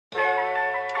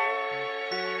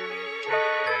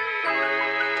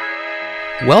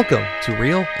Welcome to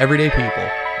Real Everyday People,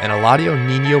 an Eladio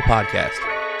Nino podcast.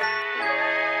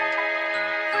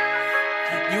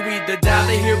 You either die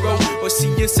the hero or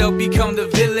see yourself become the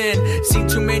villain. Seen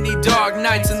too many dark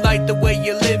nights and like the way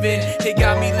you're living. It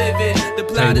got me living.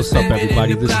 Hey, what's up,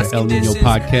 everybody? This is the El Nino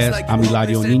podcast. I'm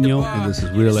Eladio Nino, and this is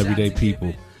Real Everyday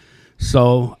People.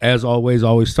 So, as always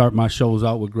start my shows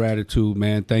out with gratitude,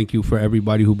 man. Thank you for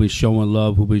everybody who's been showing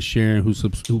love, who's been sharing, who's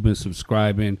been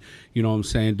subscribing. You know what I'm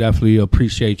saying? Definitely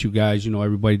appreciate you guys. You know,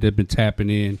 everybody that's been tapping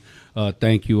in.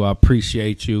 Thank you. I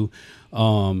appreciate you.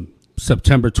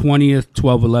 September 20th,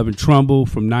 1211 Trumbull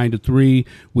from 9 to 3.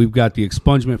 We've got the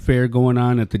expungement fair going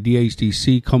on at the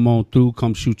DHDC. Come on through.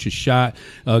 Come shoot your shot.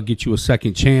 Get you a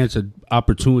second chance, an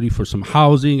opportunity for some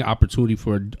housing, opportunity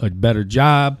for a better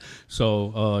job.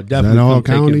 So definitely come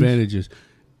take advantages.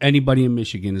 Anybody in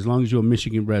Michigan, as long as you're a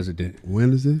Michigan resident.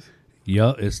 When is this?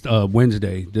 Yeah, it's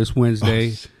Wednesday. This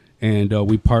Wednesday. And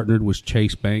we partnered with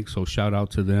Chase Bank, so shout out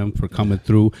to them for coming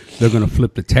through. They're going to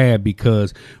flip the tab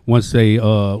because once they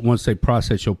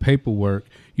process your paperwork,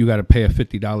 you got to pay a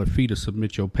 $50 fee to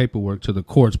submit your paperwork to the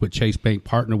courts. But Chase Bank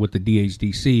partnered with the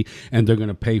DHDC, and they're going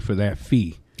to pay for that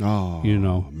fee. Oh, you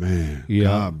know, man. Yeah,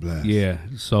 God bless. Yeah,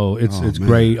 so it's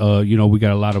great. You know, we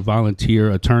got a lot of volunteer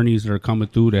attorneys that are coming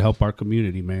through to help our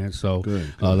community, man. So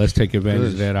good. Let's take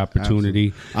advantage of that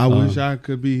opportunity. Absolutely. I wish I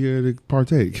could be here to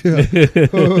partake.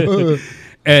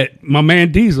 At my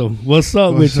man Diezel, what's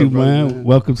up with you, man?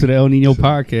 Welcome to the El Nino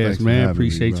podcast, man.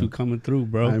 Appreciate you coming through,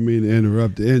 bro. I didn't mean to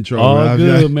interrupt the intro. All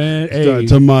good, man. Started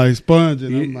to my sponge,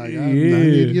 and I'm like, I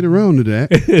need to get around to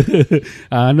that.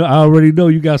 I already know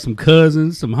you got some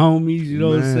cousins, some homies. You know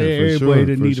what I'm saying? Everybody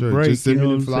that need a break. Just send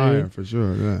me the flyer for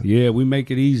sure. Yeah, we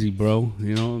make it easy, bro.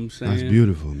 You know what I'm saying? That's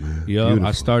beautiful, man. Yeah,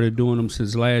 I started doing them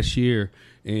since last year,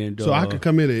 and so I could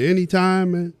come in at any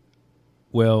time, man.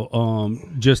 Well,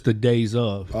 just the days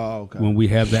of when we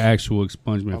have the actual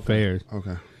expungement fairs.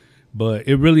 Okay. But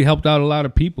it really helped out a lot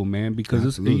of people, man, because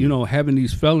it's, you know, having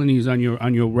these felonies on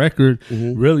your record,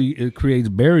 really it creates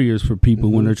barriers for people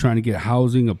when they're trying to get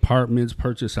housing, apartments,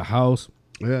 purchase a house,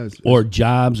 or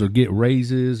jobs, or get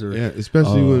raises, or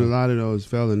especially when a lot of those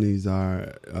felonies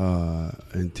are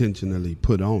intentionally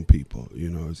put on people. You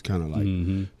know, it's kind of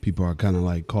like people are kind of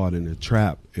like caught in a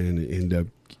trap and end up,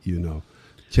 you know,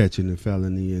 catching the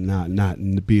felony and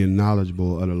not being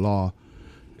knowledgeable of the law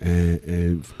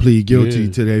and plead guilty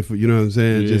today for, you know what I'm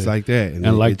saying, just like that,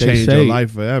 and like it they change say, your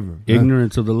life forever.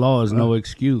 Ignorance of the law is no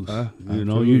excuse. You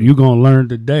know, you're gonna learn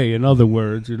today. In other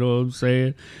words, you know what I'm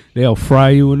saying, they'll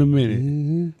fry you in a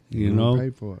minute. You know,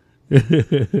 pay for it.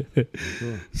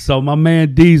 So my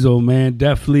man Diezel, man,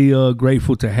 definitely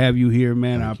grateful to have you here,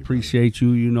 man. I appreciate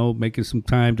you, you know, making some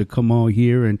time to come on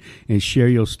here and share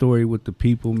your story with the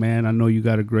people, man. I know you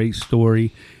got a great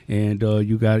story, and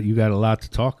you got a lot to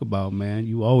talk about, man.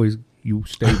 You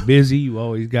stay busy. You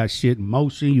always got shit in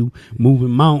motion. You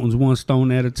moving mountains one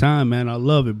stone at a time, man. I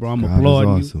love it, bro. I'm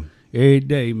applauding you every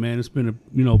day, man. It's been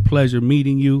a pleasure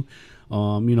meeting you.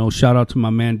 You know, shout out to my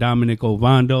man Dominic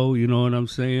Ovando, you know what I'm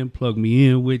saying? Plug me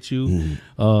in with you.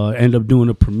 End up doing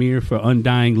a premiere for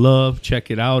Undying Love. Check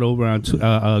it out over on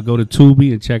go to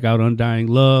Tubi and check out Undying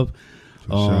Love.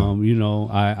 You know,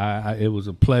 I it was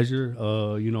a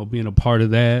pleasure, you know, being a part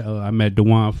of that. I met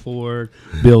DeJuan Ford,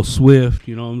 Bill Swift,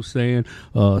 you know what I'm saying?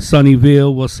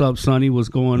 Sunnyville, what's up, Sonny? What's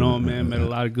going on, man? Met a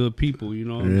lot of good people, you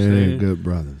know what I'm saying? Good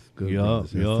brothers. Yes,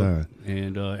 sir.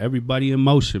 And everybody in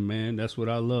motion, man. That's what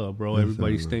I love, bro.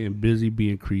 Everybody staying busy,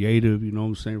 being creative, you know what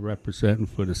I'm saying? Representing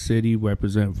for the city,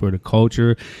 representing for the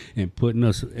culture, and putting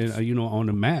us, you know, on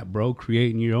the map, bro.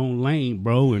 Creating your own lane,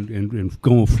 bro, and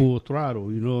going full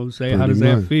throttle, you know what I'm saying? How does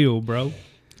that feel, bro?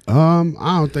 I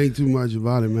don't think too much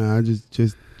about it, man. I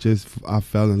just I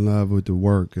fell in love with the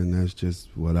work, and that's just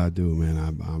what I do, man.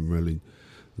 I'm really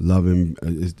loving.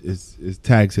 It's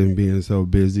taxing being so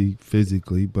busy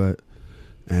physically,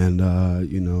 and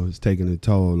you know, it's taking a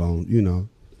toll on, you know,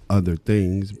 other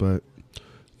things, but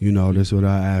you know, that's what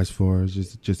I asked for.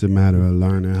 It's just a matter of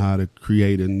learning how to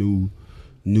create a new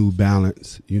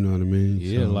balance, you know what I mean?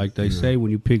 Yeah, so, like they say, when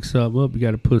you pick something up, you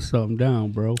got to put something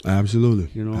down, bro. Absolutely.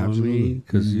 You know what I mean?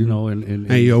 Because you know, and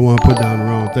you don't want to put down the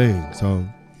wrong thing. So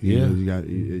you know,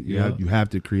 you have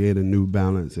to create a new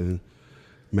balance and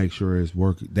make sure it's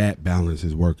that balance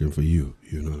is working for you.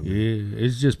 You know what I mean? Yeah,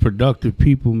 it's just productive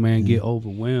people, man, get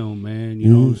overwhelmed, man. You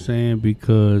know what I'm saying?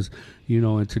 Because, you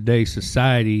know, in today's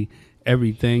society,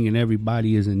 everything and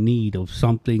everybody is in need of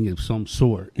something of some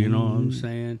sort. You know what I'm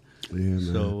saying? Yeah,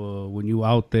 man. So when you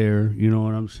out there, you know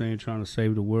what I'm saying, trying to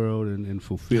save the world and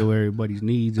fulfill everybody's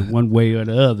needs in one way or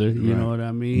the other, you know what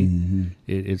I mean?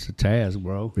 It's a task,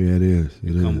 bro. Yeah, it is.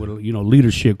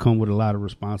 Leadership come with a lot of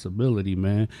responsibility,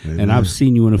 man. Amen. And I've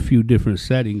seen you in a few different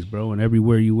settings, bro. And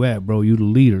everywhere you at, bro, you the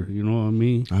leader. You know what I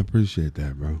mean? I appreciate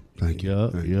that, bro. Thank you.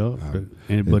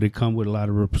 Yeah. But it come with a lot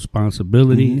of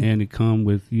responsibility, and it come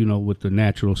with with the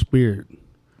natural spirit.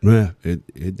 Yeah,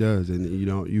 it does, and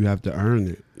you have to earn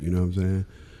it. You know what I'm saying?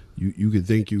 You can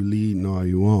think you leading all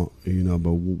you want,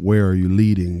 but where are you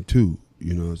leading to?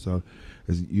 So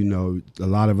as a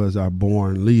lot of us are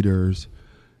born leaders,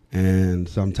 and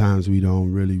sometimes we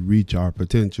don't really reach our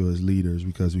potential as leaders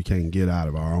because we can't get out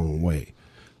of our own way.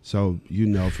 So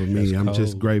for me, I'm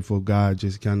just grateful God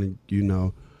just kind of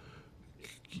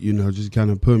just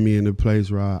kind of put me in a place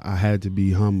where I had to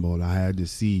be humbled. I had to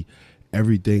see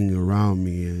everything around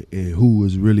me and who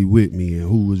was really with me and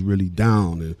who was really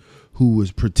down and who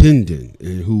was pretending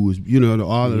and who was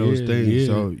all of those things. Yeah.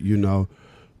 So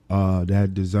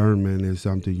that discernment is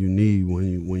something you need when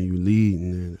you lead,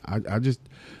 and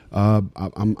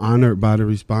I'm honored by the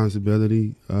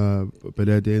responsibility, but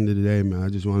at the end of the day, man, I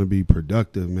just want to be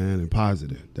productive, man, and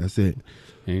positive. That's it.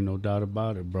 Ain't no doubt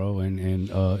about it, bro. And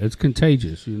it's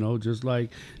contagious, just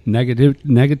like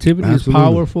negativity is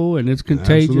powerful and it's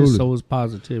contagious, so is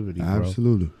positivity, bro.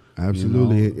 Absolutely.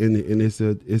 And it's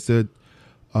a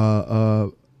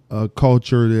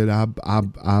culture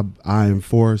that I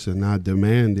enforce and I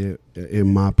demand it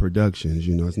in my productions.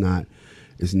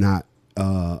 It's not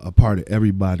a part of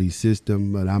everybody's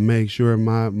system, but I make sure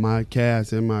my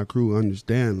cast and my crew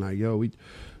understand, like, yo,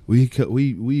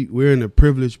 we're in a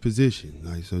privileged position.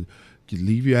 Like, so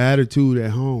leave your attitude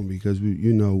at home because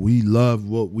we love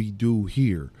what we do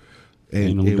here,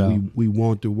 and we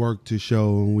want the work to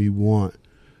show, and we want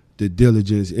the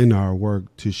diligence in our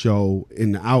work to show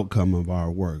in the outcome of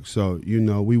our work. So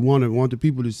we want the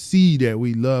people to see that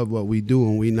we love what we do,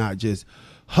 and we not just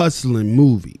hustling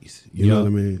movies. You know what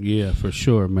I mean? Yeah, for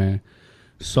sure, man.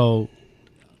 So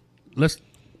let's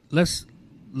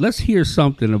hear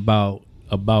something about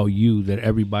you that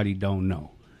everybody don't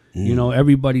know.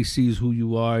 Everybody sees who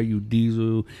you are. You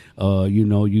Diezel,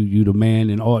 you the man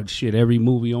in all shit. Every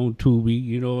movie on Tubi,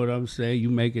 you know what I'm saying? You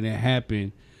making it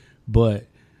happen. But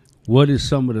what is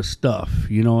some of the stuff,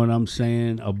 you know what I'm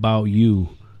saying, about you,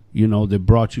 that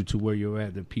brought you to where you're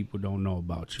at that people don't know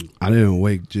about you? I didn't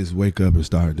wake up and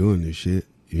start doing this shit.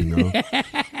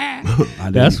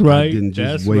 That's right. I didn't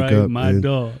just That's wake right, up. my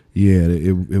dog. Yeah,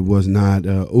 it was not.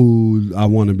 I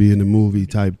want to be in the movie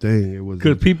type thing. It was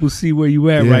because people see where you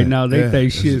at right now. They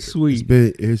think shit sweet.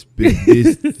 It's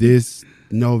been this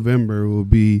November will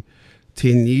be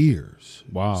 10 years.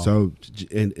 Wow. So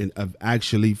and of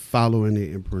actually following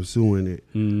it and pursuing it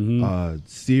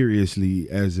seriously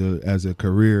as a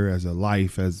career, as a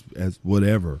life, as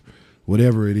whatever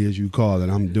it is you call it,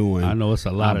 I'm doing. I know it's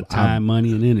a lot of time,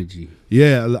 money, and energy.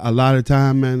 Yeah, a lot of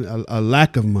time and a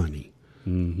lack of money,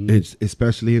 it's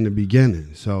especially in the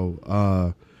beginning. So,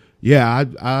 I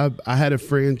had a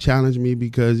friend challenge me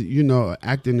because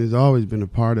acting has always been a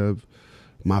part of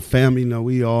my family.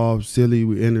 We all silly,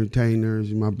 we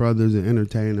entertainers. My brother's an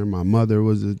entertainer. My mother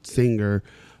was a singer,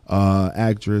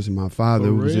 actress. My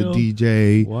father was a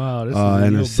DJ,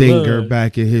 and a singer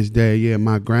back in his day. Yeah,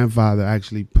 my grandfather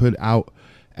actually put out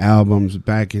albums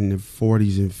back in the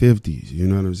 40s and 50s. You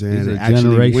know what I'm saying? These are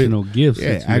generational gifts.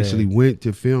 Yeah, actually went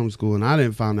to film school, and I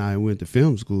didn't find out I went to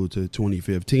film school till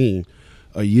 2015,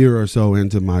 a year or so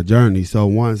into my journey. So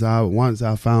once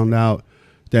I found out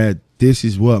that this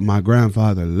is what my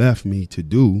grandfather left me to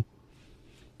do,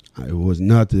 I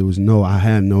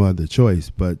had no other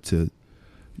choice but to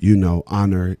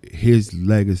honor his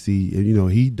legacy.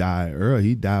 And he died early.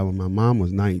 He died when my mom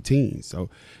was 19, so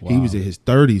he was in his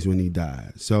 30s when he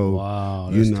died. So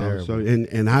that's terrible. So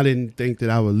and I didn't think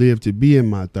that I would live to be in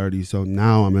my 30s. So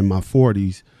now I'm in my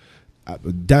 40s.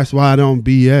 That's why I don't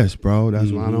BS, bro.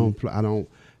 That's why I don't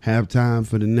have time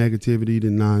for the negativity, the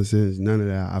nonsense, none of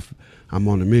that. I'm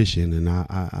on a mission, and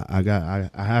I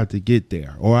have to get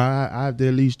there, or I have to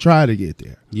at least try to get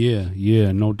there.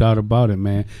 Yeah, no doubt about it,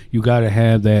 man. You got to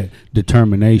have that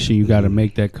determination. You got to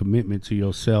make that commitment to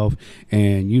yourself,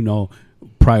 and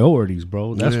priorities,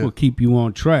 bro. That's what keep you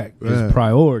on track. Is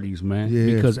priorities, man.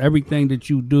 Yeah. Because everything that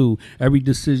you do, every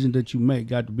decision that you make,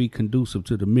 got to be conducive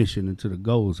to the mission and to the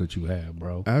goals that you have,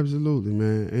 bro. Absolutely,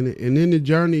 man. And in the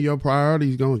journey, your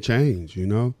priorities gonna change.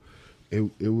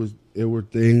 It were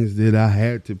things that I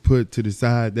had to put to the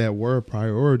side that were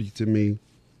priority to me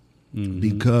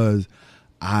because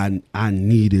I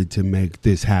needed to make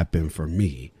this happen for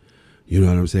me. You know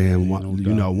what I'm saying? No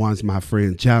You know, once my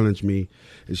friend challenged me,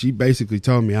 and she basically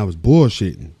told me I was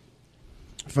bullshitting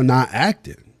for not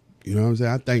acting. You know what I'm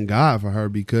saying? I thank God for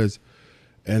her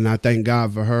and I thank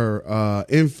God for her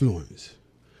influence.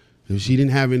 If she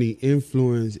didn't have any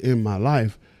influence in my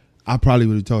life, I probably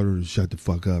would have told her to shut the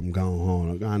fuck up and go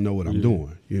home. I know what I'm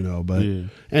doing, you know. But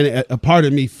and a part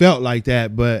of me felt like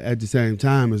that, but at the same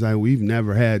time, it's like we've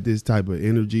never had this type of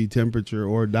energy, temperature,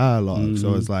 or dialogue.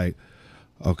 So it's like,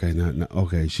 okay,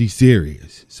 okay, she's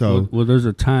serious. So well, there's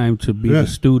a time to be the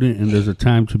student, and there's a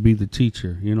time to be the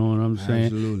teacher. You know what I'm saying?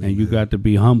 Absolutely, and you got to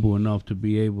be humble enough to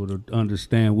be able to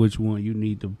understand which one you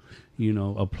need to,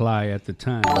 apply at the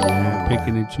time.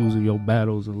 Picking and choosing your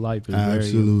battles in life is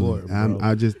very important. Bro.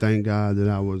 I just thank God that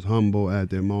I was humble at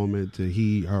that moment to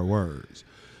heed her words,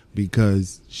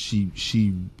 because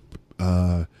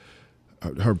her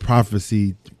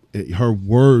prophecy, her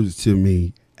words to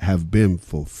me have been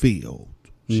fulfilled.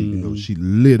 She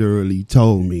literally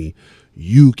told me,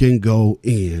 you can go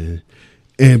in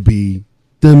and be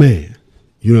the man.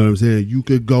 You know what I'm saying? You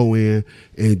could go in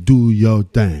and do your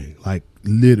thing. Like,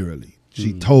 literally.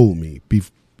 She told me.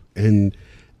 And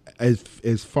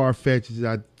as far-fetched as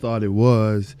I thought it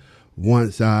was,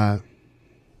 once I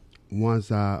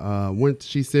went,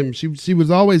 she was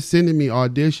always sending me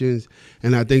auditions,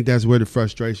 and I think that's where the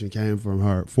frustration came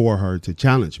from for her to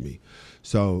challenge me.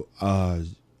 So I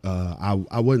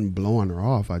wasn't blowing her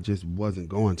off. I just wasn't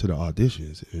going to the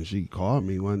auditions. And she called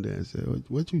me one day and said,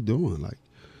 what you doing? Like,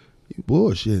 you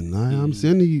bullshitting. I'm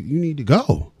sending you. You need to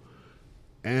go.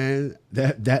 And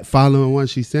that following one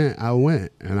she sent, I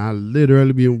went. And I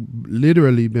literally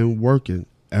been working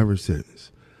ever since.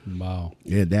 Wow.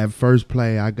 Yeah, that first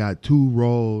play, I got 2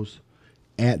 roles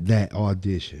at that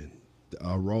audition.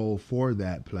 A role for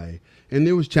that play. And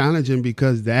it was challenging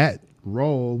because that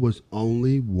role was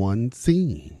only one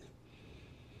scene.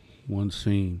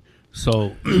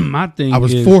 So my thing I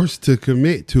was forced to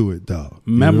commit to it, though.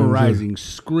 Memorizing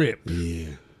script.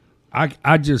 Yeah. I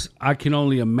can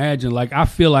only imagine, like, I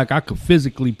feel like I could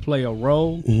physically play a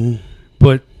role,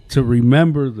 but to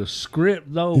remember the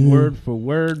script, though, word for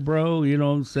word, bro, you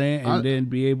know what I'm saying? And then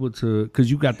be able to, because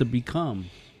you got to become.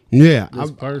 Yeah,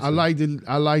 I like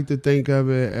to think of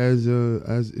it as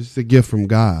it's a gift from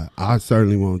God. I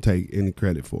certainly won't take any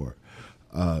credit for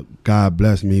it. God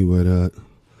blessed me with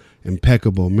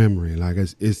impeccable memory. Like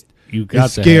it's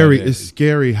scary. It's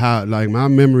scary how, like, my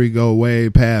memory go way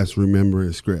past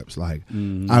remembering scripts. Like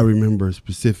I remember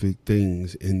specific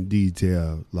things in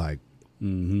detail, like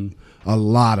a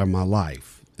lot of my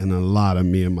life and a lot of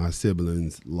me and my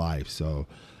siblings' life. So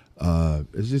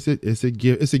it's a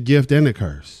gift. It's a gift and a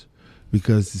curse,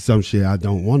 because some shit I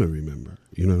don't want to remember.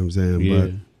 You know what I'm saying? Yeah.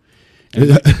 But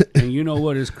and you know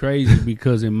what is crazy,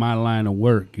 because in my line of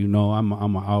work, I'm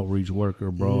an outreach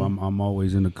worker, bro. I'm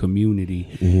always in the community,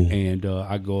 and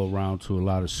I go around to a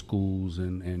lot of schools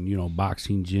and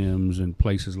boxing gyms and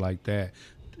places like that,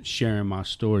 sharing my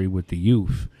story with the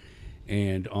youth.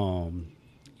 And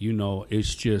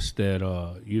it's just that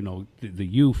the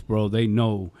youth, bro, they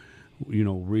know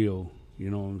real, you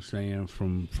know what I'm saying,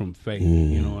 from fake,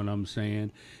 you know what I'm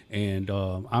saying? And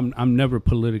I'm never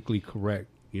politically correct.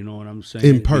 You know what I'm saying?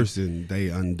 In person,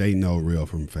 they know real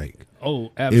from fake.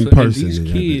 Oh, absolutely. In person, these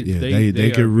kids,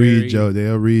 they can read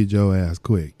they'll read your ass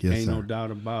quick. Yes, ain't sir. No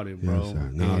doubt about it, bro. Yes, sir.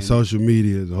 Now, social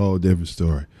media is a whole different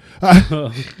story. They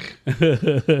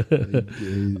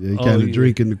kind of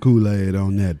drinking the Kool-Aid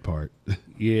on that part.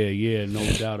 Yeah, no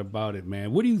doubt about it,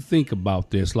 man. What do you think about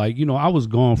this? Like, I was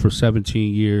gone for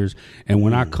 17 years, and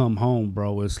when I come home,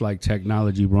 bro, it's like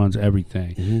technology runs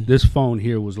everything. This phone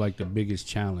here was like the biggest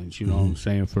challenge, you know what I'm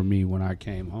saying, for me when I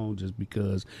came home, just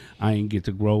because I ain't get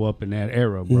to grow up in that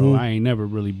era, bro. I ain't never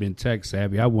really been tech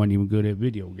savvy. I wasn't even good at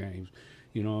video games.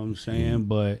 You know what I'm saying?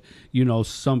 But,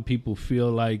 some people feel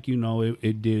like,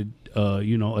 it did,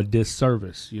 a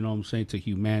disservice, you know what I'm saying, to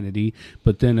humanity.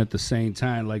 But then at the same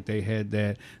time, like, they had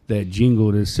that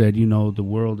jingle that said, the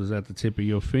world is at the tip of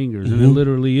your fingers. And it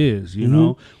literally is, you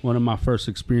know. One of my first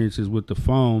experiences with the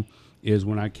phone is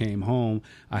when I came home.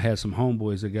 I had some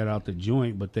homeboys that got out the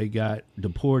joint, but they got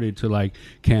deported to, like,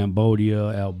 Cambodia,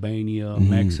 Albania,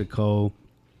 Mexico,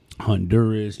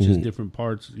 Honduras, just different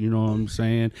parts, you know what I'm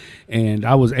saying? And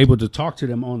I was able to talk to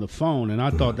them on the phone, and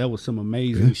I thought that was some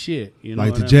amazing shit. You know,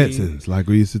 like the Jetsons, like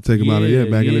we used to take them out of here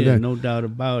back in the day. No doubt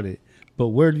about it. But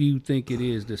where do you think it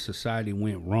is that society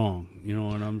went wrong? You know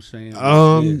what I'm saying?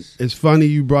 It's funny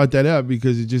you brought that up,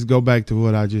 because it just go back to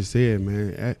what I just said,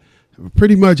 man.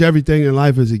 Pretty much everything in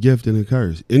life is a gift and a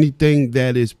curse. Anything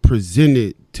that is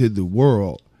presented to the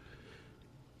world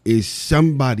is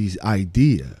somebody's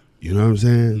idea. You know what I'm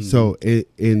saying? So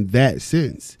in that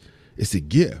sense, It's a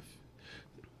gift.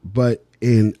 But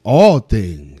in all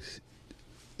things,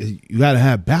 you got to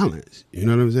have balance. You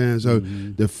know what I'm saying? So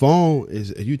the phone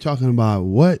is, you talking about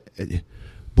what?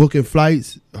 Booking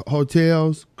flights,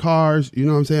 hotels, cars. You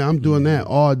know what I'm saying? I'm doing that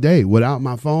all day without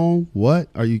my phone. What?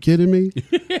 Are you kidding me?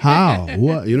 How?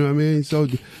 What? You know what I mean? So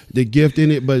the gift in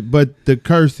it, but the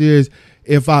curse is,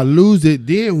 if I lose it,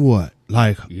 then what?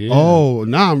 Like, oh,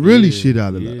 now I'm really shit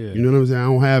out of luck. You know what I'm saying? I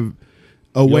don't have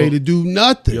a way to do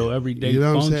nothing. Your everyday you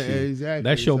know function. What I'm saying? Exactly.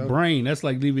 That's your brain. That's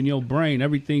like leaving your brain.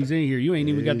 Everything's in here. You ain't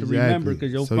even got to remember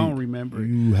because your phone remember.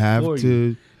 You have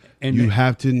to. And you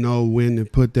have to know when to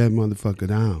put that motherfucker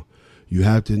down. You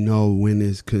have to know when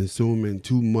it's consuming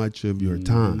too much of your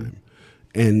time.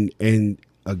 And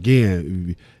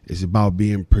again, it's about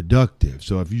being productive.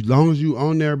 So if you, long as you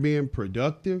on there being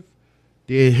productive,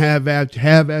 then have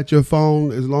at your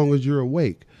phone as long as you're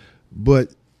awake.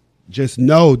 But just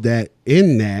know that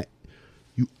in that,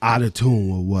 you out of tune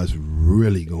with what's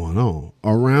really going on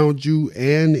around you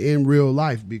and in real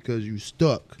life, because you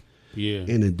stuck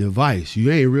in a device.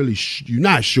 You ain't really you're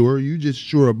not sure. You just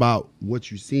sure about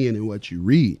what you're seeing and what you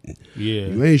read.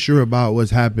 You ain't sure about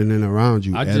what's happening around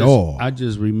you at all. I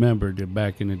just remembered that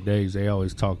back in the days they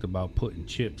always talked about putting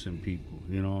chips in people.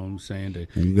 You know what I'm saying? To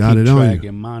you got keep it on track you.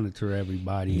 And monitor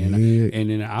everybody. And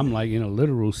then I'm like, in a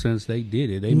literal sense, they did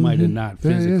it. They might have not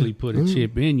physically put a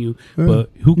chip in you, but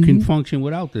who can function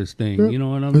without this thing? You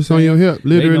know what I'm saying? It's on your hip,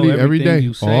 literally every day,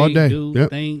 you say, all day. Do,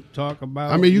 think, talk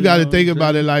about. I mean, you got to think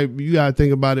about it like, you got to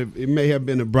think about it. It may have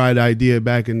been a bright idea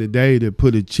back in the day to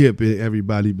put a chip in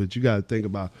everybody, but you got to think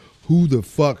about who the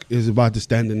fuck is about to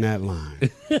stand in that line.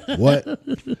 What?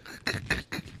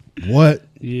 What?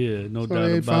 Yeah, no doubt about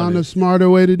it. They found a smarter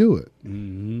way to do it.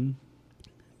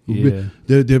 Yeah.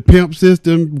 The pimp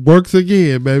system works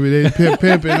again, baby. They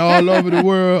pimping all over the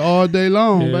world all day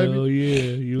long, Hell baby.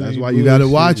 Yeah. That's why you got to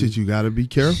watch it. You got to be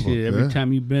careful. Shit, every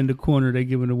time you bend the corner, they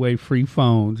giving away free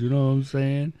phones. You know what I'm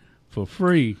saying? For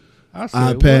free. I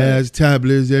said, iPads, what?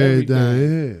 tablets,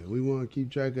 everything. Yeah, we want to keep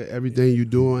track of everything you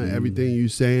doing, everything you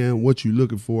saying, what you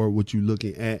looking for, what you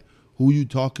looking at, who you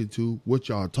talking to, what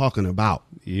y'all talking about.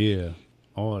 Yeah,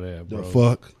 all that, bro. The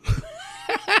fuck?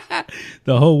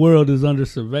 The whole world is under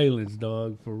surveillance,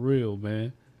 dog. For real,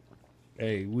 man.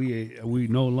 Hey, we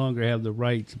no longer have the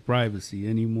right to privacy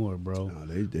anymore, bro.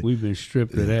 No, we've been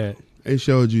stripped of that. They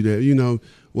showed you that. You know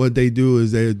what they do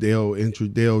is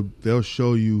they'll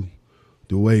show you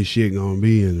the way shit gonna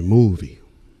be in the movie.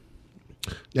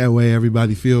 That way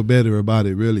everybody feel better about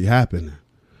it really happening.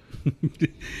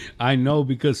 I know,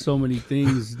 because so many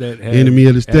things that have enemy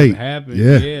of the state happened.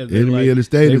 Yeah, enemy of the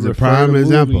state is a prime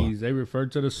example. They refer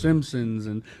to the Simpsons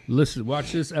and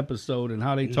watch this episode and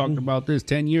how they talked about this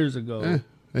 10 years ago. Yeah.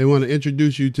 They want to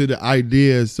introduce you to the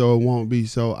ideas so it won't be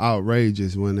so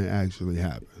outrageous when it actually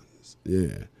happens.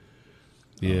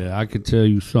 Yeah, I could tell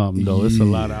you something, though. It's a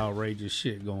lot of outrageous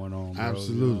shit going on, bro.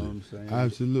 Absolutely. You know what I'm saying?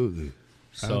 Absolutely.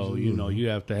 So, you know, you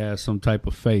have to have some type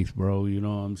of faith, bro, you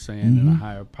know what I'm saying, and a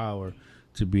higher power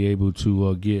to be able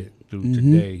to get through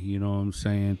today, you know what I'm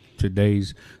saying,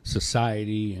 today's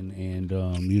society and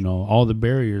you know, all the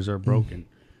barriers are broken.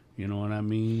 You know what I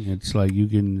mean? It's like you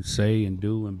can say and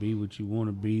do and be what you want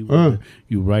to be. Whether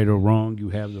you right or wrong, you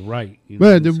have the right. You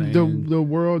know but the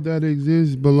world that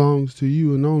exists belongs to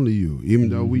you and only you. Even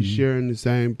though we share in the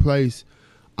same place,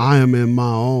 I am in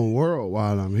my own world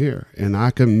while I'm here. And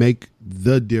I can make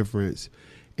the difference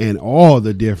and all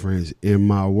the difference in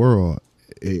my world.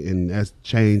 And that's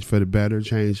change for the better,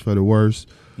 change for the worse,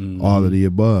 all of the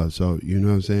above. So, you know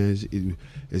what I'm saying?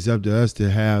 It's up to us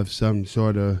to have some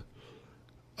sort of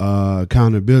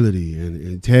accountability and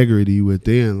integrity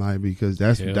within, like, because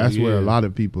that's where a lot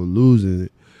of people losing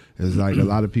it. It's like a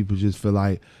lot of people just feel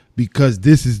like, because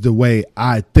this is the way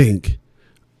I think,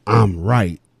 I'm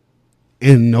right,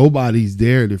 and nobody's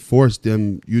there to force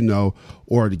them, you know,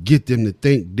 or to get them to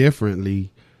think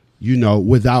differently, you know,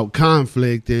 without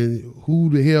conflict. And who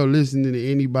the hell listening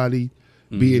to anybody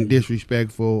being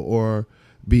disrespectful or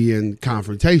being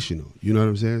confrontational? You know what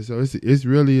I'm saying? So it's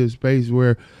really a space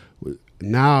where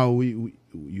now you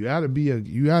gotta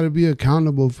be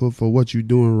accountable for what you're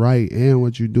doing right and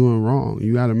what you're doing wrong.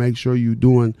 You gotta make sure you're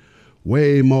doing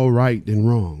way more right than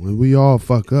wrong. And we all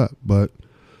fuck up, but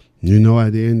you know,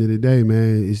 at the end of the day,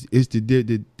 man, it's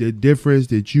the difference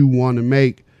that you want to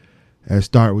make that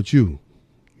start with you.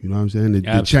 You know what I'm saying?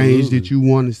 The change that you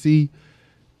want to see,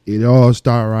 it all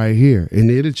start right here,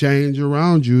 and it'll change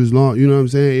around you as long. You know what I'm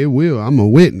saying? It will. I'm a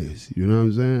witness. You know what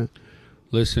I'm saying?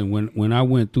 Listen, when I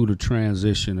went through the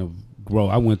transition of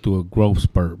growth, I went through a growth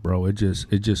spurt, bro. It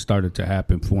just started to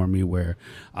happen for me where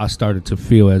I started to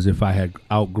feel as if I had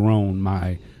outgrown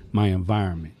my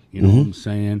environment. You know what I'm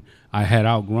saying? I had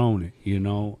outgrown it, you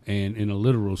know, and in a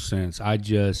literal sense, I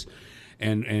just,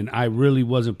 and I really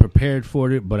wasn't prepared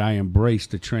for it, but I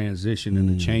embraced the transition and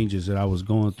the changes that I was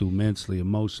going through mentally,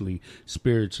 emotionally,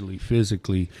 spiritually,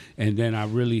 physically. And then I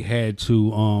really had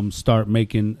to start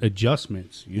making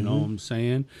adjustments, you know what I'm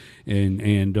saying?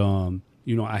 And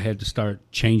you know, I had to start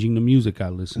changing the music I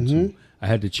listened to. I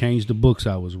had to change the books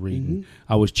I was reading.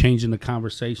 I was changing the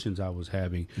conversations I was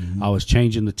having. I was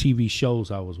changing the TV shows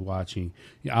I was watching.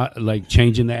 Like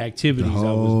changing the activities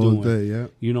I was doing. Day,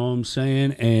 You know what I'm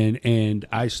saying? And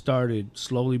I started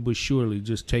slowly but surely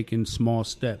just taking small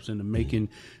steps into making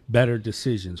better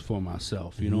decisions for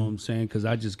myself. You know what I'm saying? Because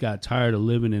I just got tired of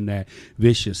living in that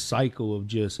vicious cycle of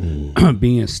just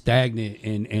being stagnant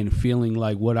and feeling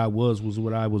like what I was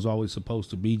what I was always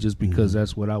supposed to be just because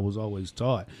that's what I was always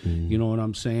taught. You know what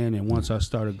I'm saying? And once I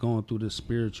started going through this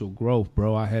spiritual growth,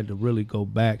 bro, I had to really go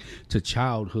back to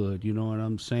childhood, you know what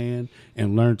I'm saying?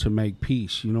 And learn to make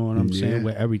peace, you know what I'm saying?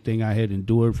 With everything I had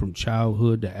endured from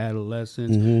childhood to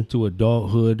adolescence to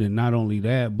adulthood. And not only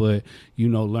that, but, you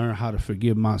know, learn how to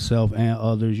forgive myself and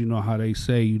others. You know how they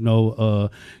say,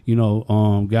 God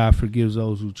forgives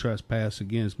those who trespass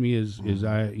against me as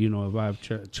I, you know, if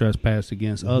I've trespassed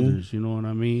against others, you know what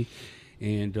I mean?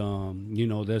 And you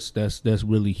know, that's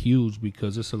really huge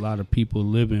because it's a lot of people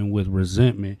living with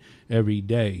resentment every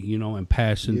day, you know, and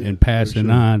passing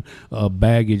on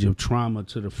baggage of trauma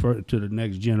to the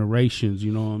next generations.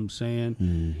 You know what I'm saying?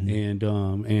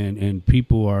 And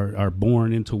people are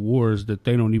born into wars that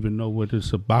they don't even know what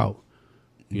it's about.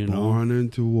 You know, born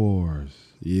into wars,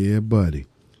 yeah, buddy.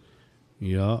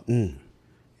 Yeah,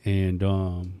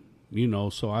 and you know,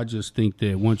 so I just think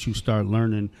that once you start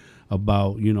learning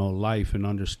about, you know, life and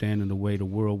understanding the way the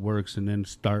world works and then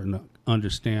starting to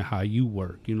understand how you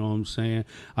work, you know what I'm saying?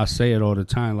 I say it all the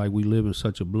time, like we live in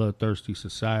such a bloodthirsty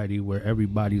society where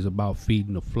everybody's about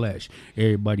feeding the flesh.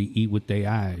 Everybody eat with their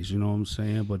eyes, you know what I'm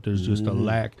saying? But there's just a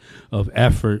lack of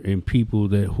effort in people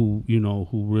who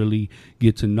really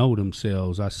get to know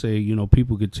themselves. I say, you know,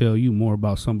 people could tell you more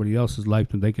about somebody else's life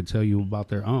than they could tell you about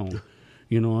their own.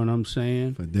 You know what I'm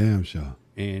saying? For damn sure.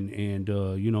 And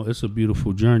you know, it's a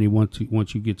beautiful journey once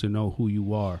you get to know who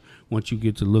you are. Once you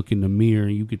get to look in the mirror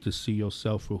and you get to see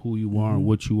yourself for who you are and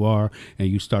what you are, and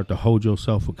you start to hold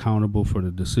yourself accountable for the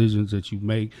decisions that you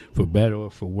make, for better or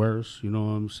for worse, you know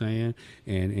what I'm saying?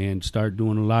 And start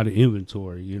doing a lot of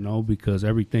inventory, you know, because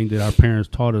everything that our parents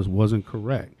taught us wasn't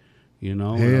correct. You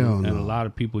know, and a lot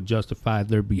of people justified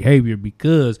their behavior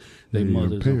because their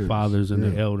mothers and fathers and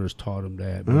their elders taught them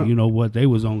that. But you know what? They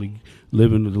was only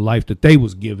living the life that they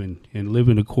was given and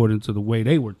living according to the way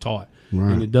they were taught.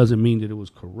 Right. And it doesn't mean that it was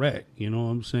correct. You know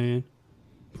what I'm saying?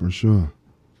 For sure.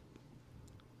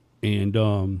 And,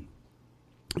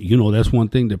 you know, that's one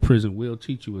thing that prison will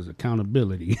teach you is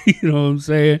accountability. You know what I'm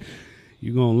saying?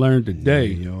 You're going to learn today.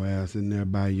 Your ass in there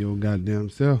by your goddamn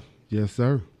self. Yes,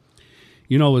 sir.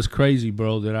 You know, it's crazy,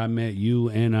 bro, that I met you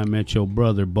and I met your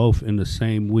brother both in the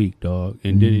same week, dog,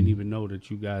 and didn't even know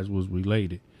that you guys was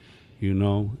related, you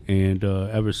know. And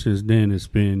ever since then, it's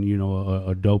been, you know,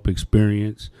 a dope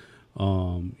experience.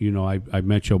 You know, I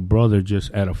met your brother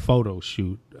just at a photo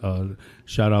shoot.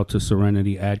 Shout out to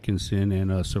Serenity Atkinson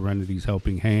and Serenity's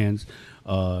Helping Hands.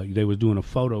 They was doing a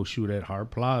photo shoot at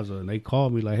Hart Plaza, and they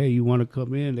called me like, hey, you want to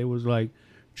come in? They was like,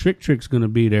 Trick's gonna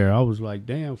be there. I was like,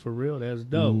 damn, for real, that's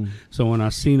dope. So when I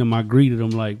seen him, I greeted him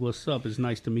like, what's up? It's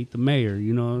nice to meet the mayor.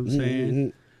 You know what I'm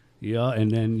saying? Yeah.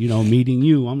 And then, you know, meeting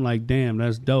you, I'm like, damn,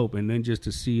 that's dope. And then just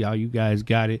to see how you guys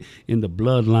got it in the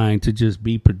bloodline to just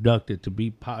be productive, to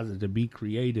be positive, to be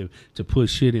creative, to put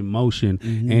shit in motion,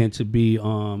 and to be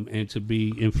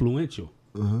influential.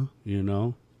 You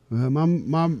know,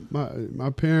 my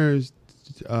parents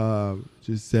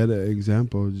just set an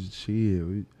example.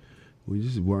 We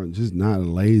just weren't just not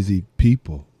lazy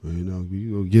people. You know,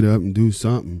 you go get up and do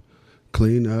something,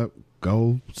 clean up,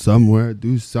 go somewhere,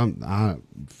 do something,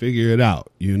 figure it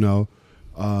out. You know,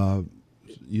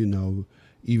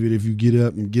 even if you get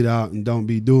up and get out and don't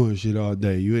be doing shit all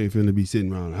day, you ain't finna be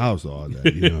sitting around the house all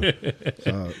day. You know,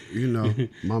 so you know,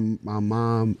 my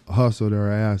mom hustled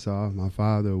her ass off. My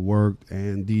father worked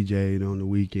and DJ'd on the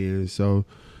weekends. So,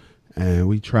 and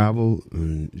we traveled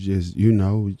and just, you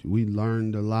know, we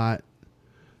learned a lot.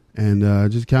 And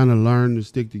just kind of learn to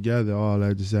stick together all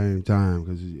at the same time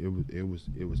because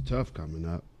it was tough coming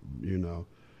up, you know,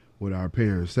 with our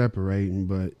parents separating.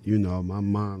 But you know, my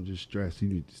mom just stressed, you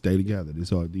need to stay together. These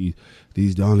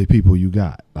the only people you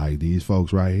got, like these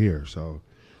folks right here. So,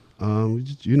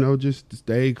 just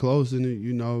stay close, and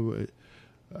you know,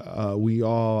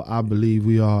 I believe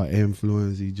we all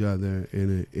influence each other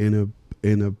in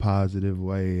a positive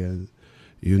way, and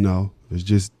You know, it's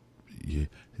just, yeah,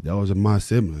 those are my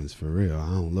siblings for real. I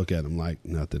don't look at them like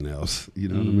nothing else. You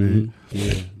know what I mean?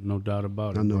 Yeah, no doubt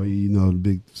about it. I know you know the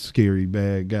big scary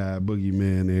bad guy,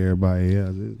 boogeyman that everybody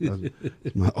has.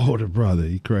 It's my older brother.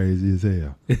 He crazy as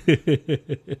hell.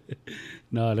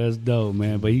 No, that's dope,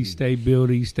 man. But he stay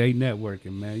building, he stay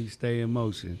networking, man. He stay in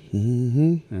motion.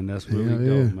 Mm-hmm. And that's really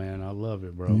dope, man. I love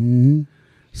it, bro. Mm-hmm.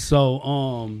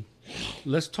 So,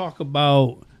 let's talk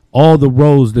about all the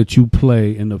roles that you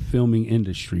play in the filming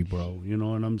industry, bro. You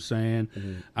know what I'm saying?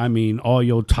 Mm-hmm. I mean, all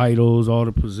your titles, all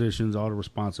the positions, all the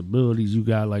responsibilities you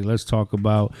got. Like, let's talk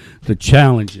about the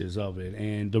challenges of it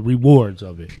and the rewards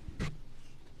of it.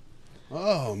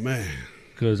 Oh, man.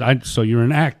 So you're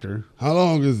an actor. How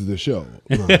long is the show?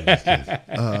 No,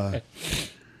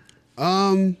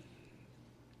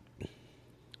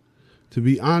 to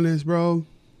be honest, bro,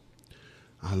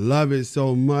 I love it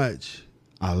so much.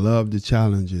 I love the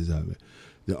challenges of it.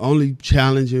 The only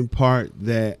challenging part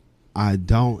that I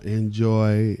don't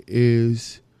enjoy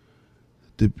is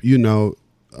just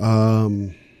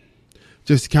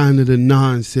kind of the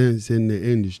nonsense in the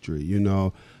industry, you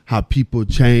know, how people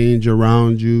change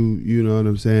around you, you know what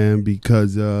I'm saying,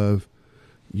 because of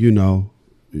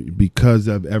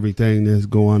everything that's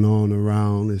going on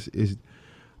around.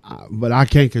 But I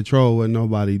can't control what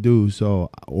nobody do,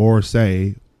 or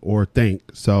say or think.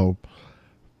 So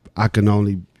I can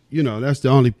only, that's the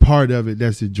only part of it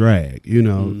that's a drag,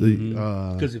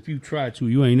 Because if you try to,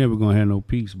 you ain't never gonna have no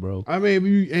peace, bro. I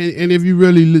mean, if you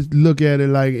really look at it,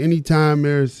 like anytime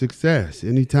there's success,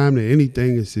 anytime that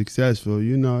anything is successful,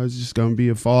 it's just gonna be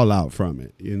a fallout from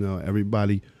it.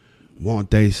 Everybody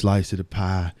want their slice of the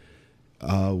pie.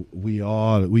 We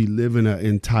live in an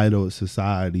entitled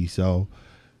society, so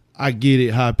I get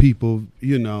it how people,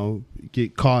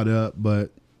 get caught up,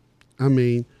 but I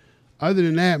mean, other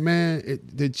than that, man,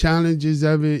 the challenges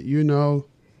of it,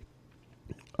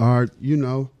 are,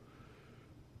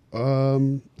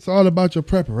 it's all about your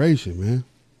preparation, man.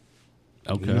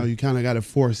 Okay. You kind of got to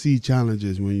foresee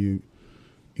challenges when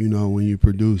when you're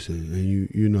producing and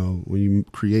when you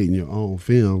creating your own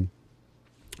film.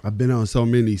 I've been on so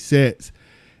many sets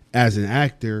as an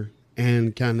actor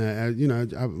and kind of,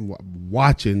 I'm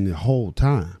watching the whole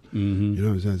time. Mm-hmm. You know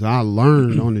what I'm saying? So I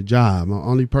learned on the job. The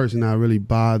only person I really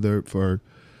bothered for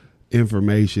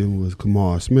information was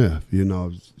Kamal Smith.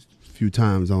 A few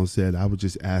times on set, I was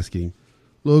just asking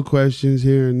little questions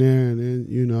here and there. And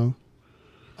then,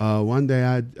 one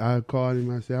day I called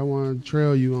him. I said, I want to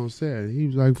trail you on set. And he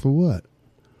was like, for what?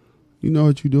 You know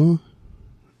what you're doing?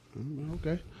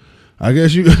 Okay. I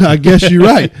guess you're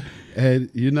right. And,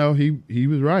 he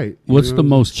was right. What's the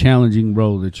most challenging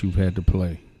role that you've had to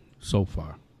play so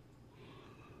far?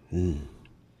 Any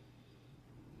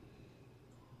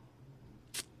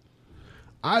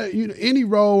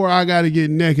role where I got to get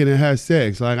naked and have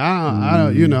sex, like I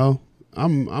don't,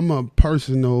 I'm a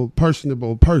personable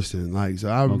person, like, so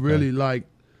I really like,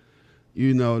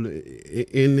 in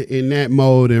that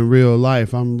mode in real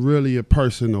life, I'm really a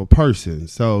personal person.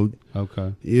 So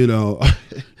okay,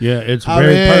 yeah, it's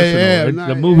very personal.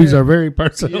 The movies are very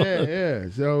personal. Yeah.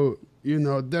 So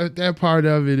that part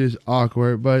of it is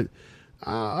awkward, but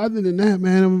other than that,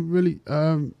 man, I'm really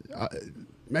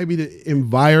maybe the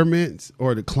environment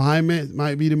or the climate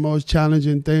might be the most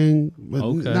challenging thing,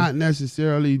 but not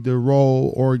necessarily the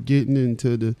role or getting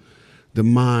into the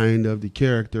mind of the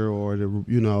character or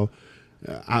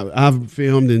I've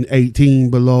filmed in 18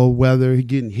 below weather,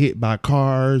 getting hit by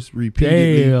cars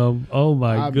repeatedly. Damn! Oh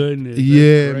my goodness!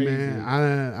 Yeah, man.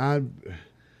 I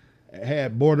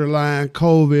had borderline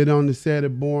COVID on the set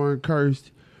of Born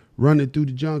Cursed, running through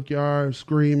the junkyard,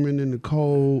 screaming in the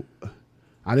cold.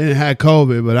 I didn't have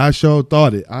COVID, but I sure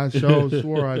thought it. I sure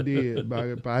swore I did.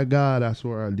 By God, I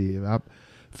swore I did. I'm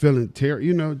feeling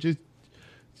terrible,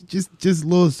 just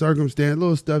little circumstance,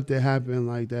 little stuff that happened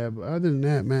like that. But other than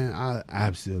that, man, I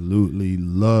absolutely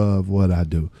love what I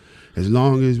do. As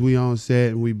long as we on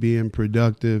set and we being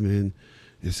productive and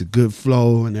it's a good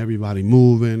flow and everybody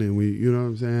moving and we, you know what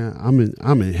I'm saying?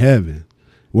 I'm in heaven,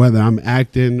 whether I'm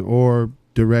acting or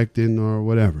directing or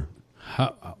whatever.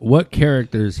 What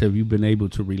characters have you been able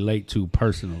to relate to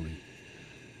personally?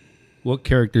 What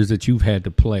characters that you've had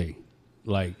to play,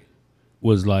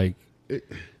 was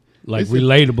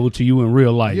relatable to you in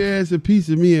real life? Yeah, it's a piece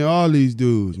of me and all these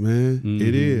dudes, man. Mm-hmm.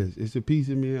 It is. It's a piece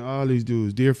of me and all these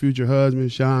dudes. Dear future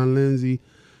husband, Sean Lindsay.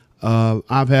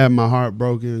 I've had my heart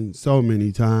broken so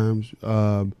many times.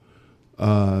 I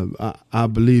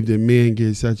believe that men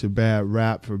get such a bad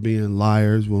rap for being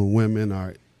liars when women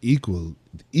are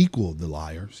equal the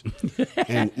liars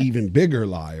and even bigger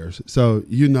liars. So,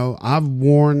 you know, I've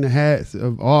worn the hats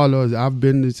of all those. I've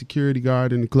been the security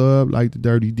guard in the club like the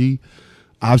Dirty D.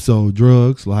 I've sold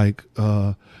drugs like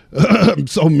so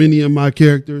many of my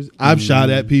characters. I've shot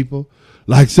at people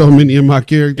like so many of my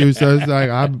characters. So it's like,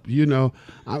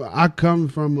 I come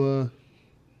from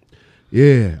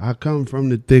I come from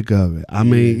the thick of it. I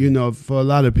mean, you know, for a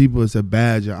lot of people, it's a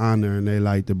badge of honor and they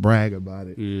like to brag about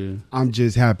it. Yeah. I'm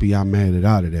just happy I made it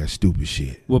out of that stupid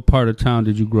shit. What part of town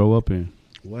did you grow up in?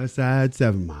 West Side,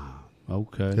 7 Mile.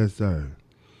 Okay. Yes, sir.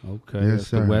 Okay. Yes, That's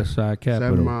sir. the West Side capital.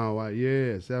 7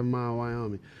 Mile, 7 Mile,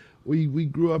 Wyoming. We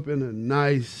grew up in a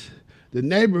nice, the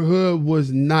neighborhood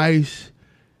was nice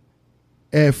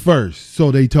at first,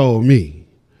 so they told me.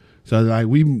 So like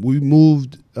we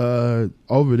moved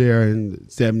over there in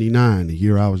 79, the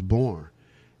year I was born.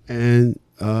 And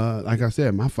like I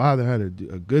said, my father had a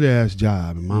good ass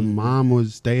job, and my mom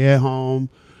was stay at home,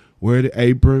 wear the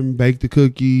apron, bake the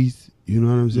cookies, you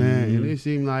know what I'm saying? And it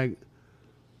seemed like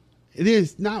it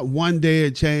is not one day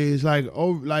it changed. Like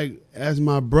as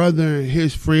my brother and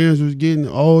his friends was getting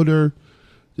older,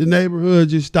 the neighborhood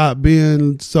just stopped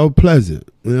being so pleasant.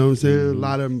 You know what I'm saying? A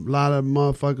lot of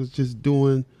motherfuckers just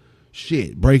doing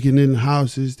shit, breaking in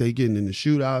houses, they getting in the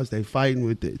shootouts, they fighting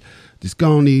with the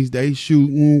sconies, they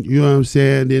shooting, you know what I'm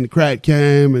saying? Then the crack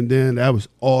came, and then that was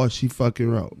all she fucking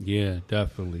wrote. Yeah,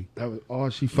 definitely. That was all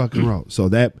she fucking wrote. So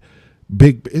that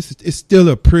it's still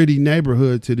a pretty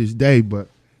neighborhood to this day, but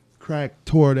crack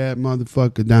tore that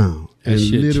motherfucker down. That and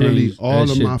shit literally changed, all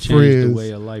that of shit my changed friends, the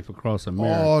way of life across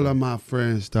America. all of my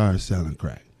friends started selling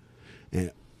crack.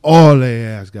 And all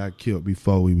their ass got killed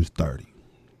before we was 30.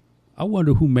 I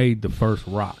wonder who made the first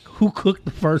rock. Who cooked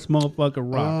the first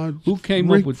motherfucking rock? Who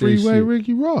came up with this Freeway shit?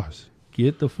 Ricky Ross.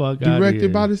 Get the fuck out of here.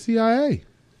 Directed by the CIA.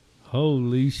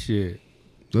 Holy shit.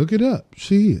 Look it up.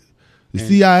 Shit. The And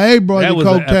CIA brought that the was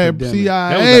an cocaine. epidemic. CIA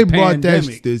That was a brought that.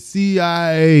 pandemic. The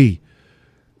CIA,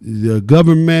 the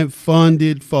government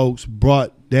funded folks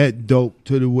brought that dope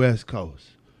to the West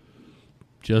Coast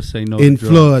Just say no in to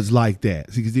drugs. floods like that.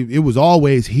 Because it was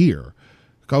always here.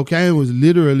 Cocaine was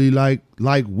literally like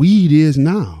weed is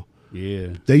now.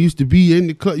 Yeah. They used to be in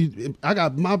the club.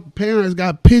 My parents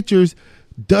got pictures,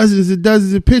 dozens and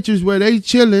dozens of pictures where they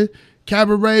chilling,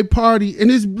 cabaret party, and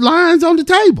there's lines on the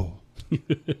table.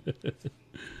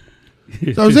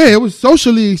 So I'm saying it was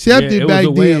socially accepted it back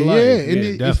was a way then. of life. Yeah,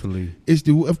 and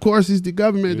definitely. Of course it's the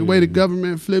government. The way the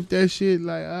government flipped that shit,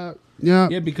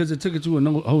 Yeah, because it took it to a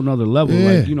whole nother level.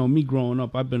 Yeah. Like, you know, me growing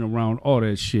up, I've been around all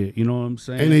that shit. You know what I'm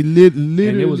saying? and they literally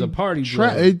And it was a party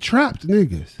drug. They trapped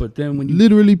niggas. But then when you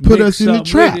literally put mix us in the up with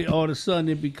trap. it, all of a sudden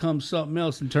it becomes something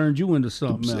else and turns you into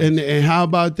something else. And how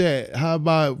about that? How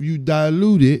about you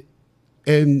dilute it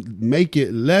and make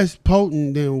it less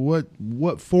potent than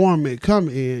what form it come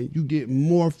in? You get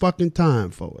more fucking time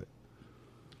for it.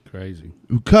 Crazy.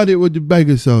 You cut it with the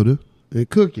baking soda and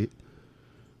cook it.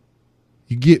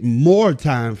 You get more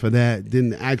time for that than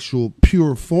the actual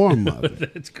pure form of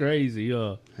it. That's crazy,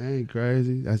 That ain't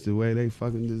crazy. That's the way they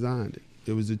fucking designed it.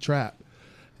 It was a trap.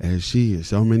 And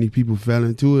so many people fell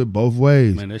into it both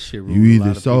ways. Man, that shit You ruined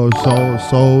a either lot of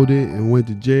sold it and went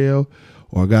to jail,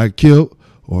 or got killed,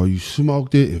 or you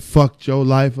smoked it and fucked your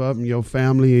life up and your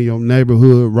family and your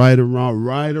neighborhood right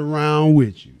around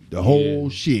with you. The whole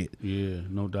shit. Yeah,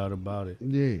 no doubt about it.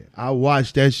 Yeah, I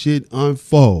watched that shit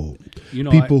unfold. You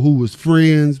know, People who was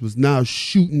friends was now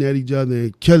shooting at each other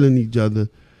and killing each other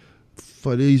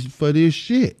for this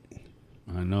shit.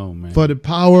 I know, man. For the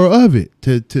power of it,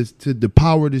 to the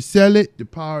power to sell it, the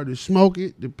power to smoke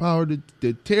it, the power to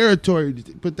the territory.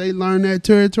 But they learned that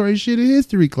territory shit in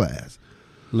history class.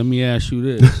 Let me ask you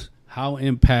this: how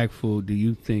impactful do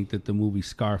you think that the movie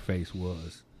Scarface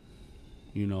was?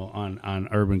 You know, on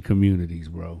urban communities,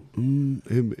 bro.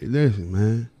 Listen,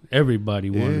 man. Everybody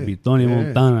wanted to be Tony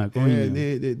Montana.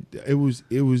 It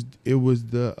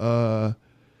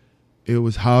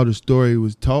was how the story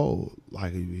was told.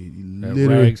 Like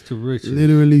Rags to riches.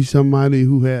 Literally somebody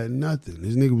who had nothing.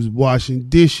 This nigga was washing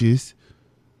dishes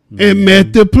and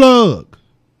met the plug.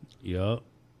 Yup.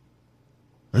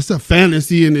 That's a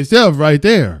fantasy in itself right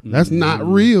there. That's not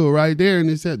real right there in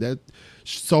itself. That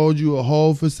sold you a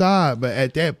whole facade. But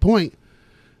at that point,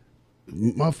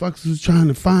 motherfuckers was trying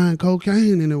to find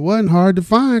cocaine, and it wasn't hard to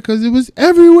find because it was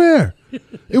everywhere.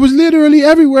 It was literally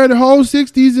everywhere the whole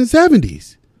 60s and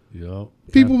 70s. Yup.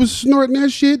 People was snorting that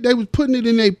shit. They was putting it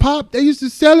in their pop. They used to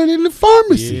sell it in the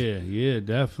pharmacy. Yeah,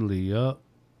 definitely. Yup.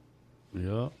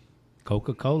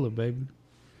 Coca-Cola, baby.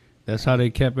 That's how they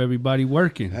kept everybody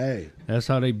working. Hey. That's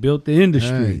how they built the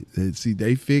industry. Hey, see,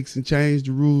 they fix and change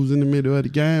the rules in the middle of the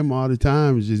game all the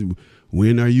time. It's just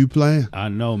When are you playing? I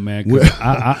know, man. 'Cause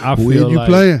I when feel you like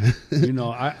playing? you know,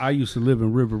 I used to live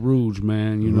in River Rouge,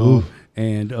 man. You know, Ooh.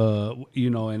 and you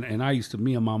know, and I used to.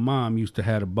 Me and my mom used to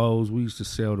have the bows. We used to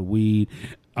sell the weed.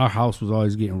 Our house was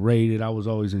always getting raided. I was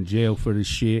always in jail for this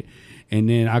shit. And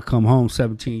then I come home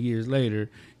 17 years later,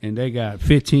 and they got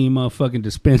 15 motherfucking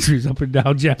dispensaries up and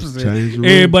down Jefferson.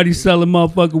 Everybody selling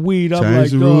motherfucking weed. I'm like,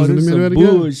 dog, this is some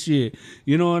bullshit.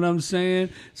 You know what I'm saying?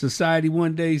 Society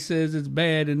one day says it's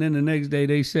bad, and then the next day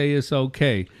they say it's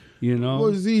okay. You know?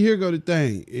 Well, see, here go the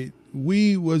thing.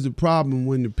 Weed was a problem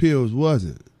when the pills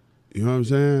wasn't. You know what I'm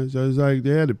saying? So it's like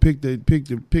they had to pick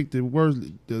the worst.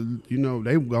 You know,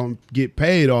 they were gonna get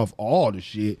paid off all the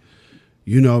shit.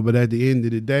 You know, but at the end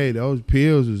of the day, those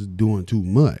pills was doing too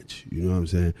much. You know what I'm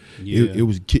saying? Yeah.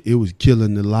 It was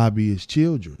killing the lobbyist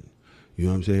children. You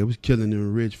know what I'm saying? It was killing the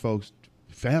rich folks'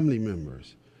 family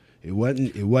members. It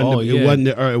wasn't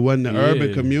the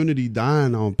urban community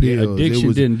dying on pills.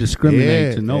 Addiction didn't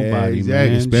discriminate to nobody, exactly.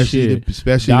 man.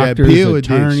 Especially Doctors, that pill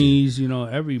attorneys, addiction. you know,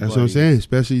 everybody. That's what I'm saying.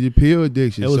 Especially the pill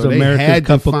addiction. It was so America's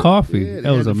cup of coffee. Yeah,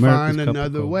 that was America's find cup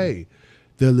another of coffee. way,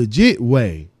 the legit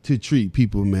way to treat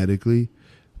people medically,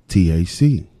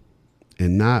 THC,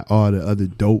 and not all the other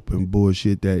dope and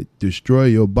bullshit that destroy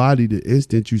your body the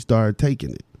instant you start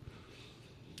taking it.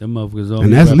 Them motherfuckers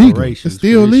And that's legal. It's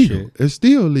still legal. Shit. It's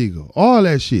still legal. All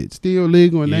that shit still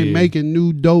legal, and they making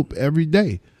new dope every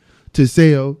day to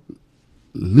sell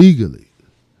legally.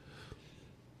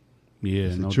 Yeah,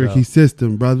 it's no a tricky doubt.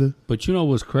 system, brother. But you know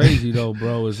what's crazy though,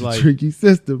 bro? Is like tricky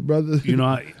system, brother. You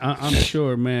know, I'm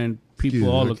sure, man.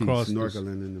 People all across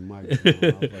snorkeling in the microphone.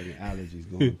 My fucking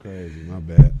allergies going crazy. My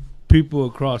bad. People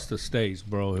across the states,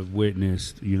 bro, have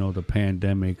witnessed, you know, the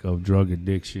pandemic of drug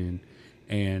addiction.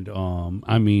 And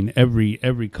I mean,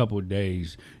 every couple of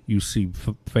days you see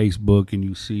Facebook and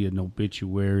you see an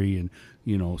obituary, and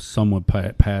you know someone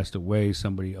passed away,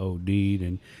 somebody OD'd,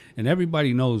 and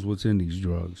everybody knows what's in these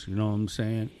drugs. You know what I'm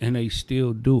saying? And they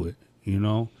still do it. You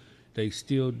know, they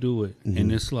still do it,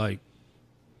 and it's like,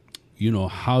 you know,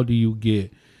 how do you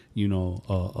get, you know,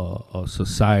 a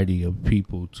society of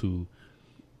people to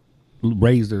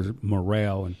raise their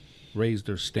morale and raise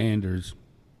their standards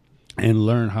and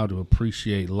learn how to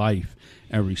appreciate life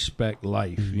and respect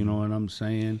life? You know what I'm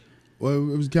saying?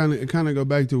 Well, it was kind of go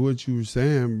back to what you were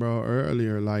saying, bro,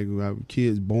 earlier. Like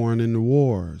kids born in the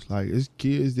wars, like it's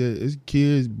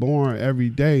kids born every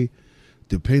day,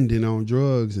 depending on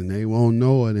drugs, and they won't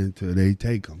know it until they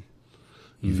take them.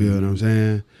 You feel what I'm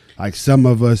saying? Like some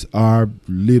of us are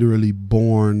literally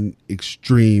born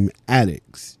extreme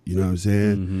addicts. You know what I'm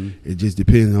saying? It just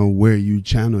depends on where you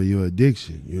channel your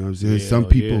addiction. You know what I'm saying?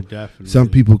 Some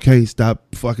people can't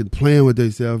stop fucking playing with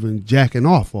themselves and jacking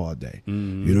off all day. You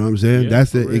know what I'm saying?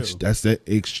 That's the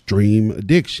extreme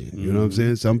addiction. You know what I'm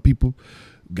saying? Some people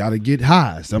gotta get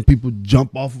high. Some people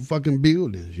jump off of fucking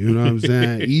buildings. You know what I'm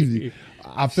saying? Easy.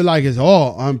 I feel like it's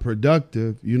all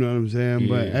unproductive. You know what I'm saying?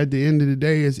 But at the end of the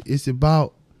day, it's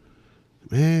about,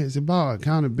 man, it's about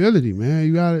accountability, man.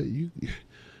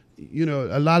 You know,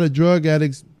 a lot of drug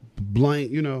addicts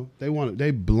blame, you know,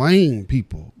 they blame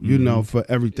people, you know, for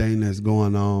everything that's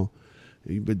going on.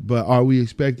 But are we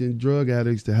expecting drug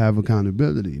addicts to have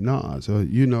accountability? No. So,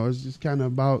 you know, it's just kind of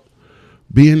about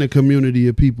being a community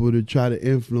of people to try to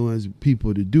influence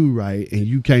people to do right, and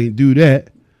you can't do that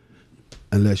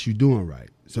unless you're doing right.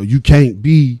 So you can't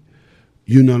be,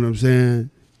 you know what I'm saying,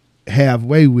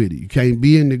 halfway with it. You can't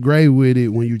be in the gray with it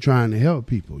when you're trying to help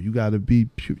people. You got to be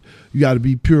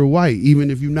pure white. Even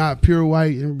if you're not pure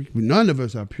white, and none of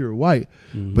us are pure white.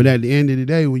 But at the end of the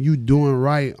day, when you're doing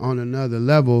right on another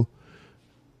level,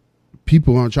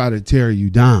 people gonna try to tear you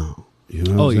down. You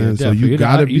know what I'm saying? So you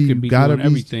gotta be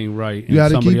everything right. You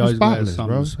gotta keep it spotless,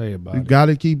 bro. You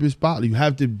gotta keep it spotless. You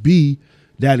have to be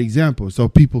that example, so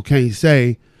people can't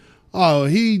say, "Oh,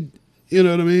 he," you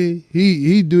know what I mean?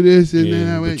 He do this and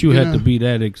then. But you have to be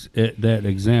that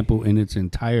example in its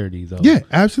entirety, though. Yeah,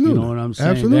 absolutely. You know what I'm saying?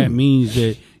 Absolutely. That means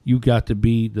that you got to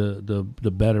be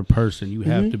the better person. You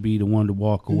have to be the one to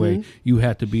walk away. You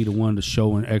have to be the one to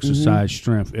show and exercise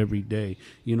strength every day.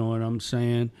 You know what I'm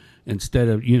saying? Instead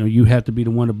of, you know, you have to be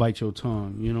the one to bite your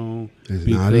tongue, you know. It's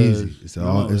not easy. It's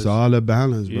all a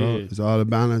balance, bro. It's all a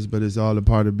balance, but it's all a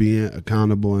part of being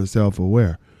accountable and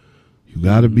self-aware. You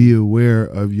got to be aware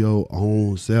of your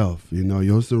own self. You know,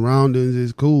 your surroundings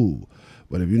is cool,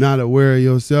 but if you're not aware of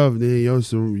yourself, then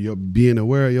your being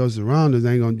aware of your surroundings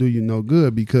ain't going to do you no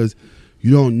good, because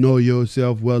you don't know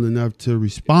yourself well enough to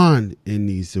respond in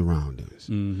these surroundings.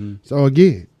 So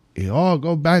again, it all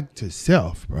go back to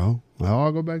self, bro. It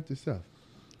all go back to self.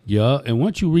 Yeah, and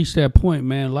once you reach that point,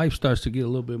 man, life starts to get a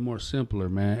little bit more simpler,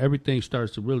 man. Everything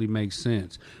starts to really make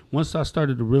sense. Once I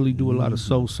started to really do a lot of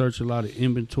soul search, a lot of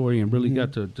inventory, and really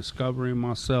got to discovering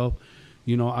myself,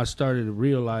 you know, I started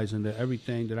realizing that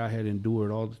everything that I had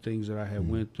endured, all the things that I had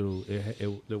went through,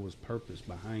 there was purpose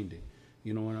behind it.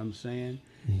 You know what I'm saying?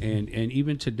 And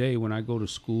even today when I go to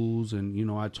schools and, you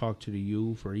know, I talk to the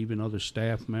youth or even other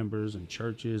staff members and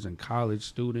churches and college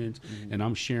students and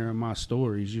I'm sharing my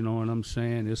stories, you know what I'm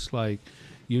saying? It's like,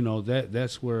 you know,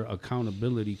 that's where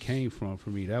accountability came from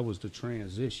for me. That was the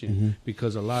transition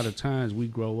because a lot of times we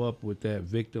grow up with that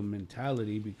victim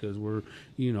mentality because we're,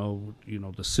 you know,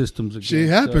 the systems against shit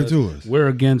happened us. to us. We're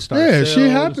against ourselves. Yeah,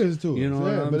 shit happens to us. You know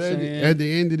what I'm but saying? at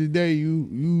the end of the day,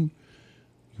 you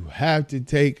have to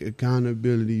take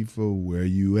accountability for where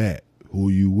you at, who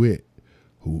you with,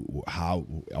 how,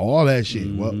 all that shit.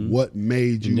 What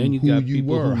made you, then you who got you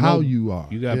people were, who how know, you are.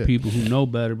 You got people who know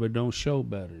better but don't show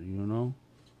better, you know?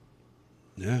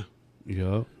 Yeah.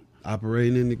 Yeah.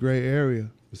 Operating in the gray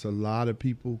area. It's a lot of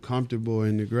people comfortable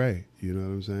in the gray. You know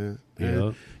what I'm saying?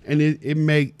 Yeah. And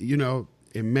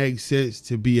it makes sense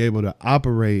to be able to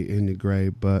operate in the gray,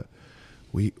 but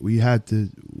we have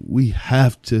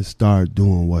to start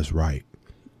doing what's right.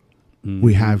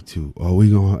 We have to, or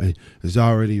there's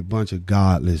already a bunch of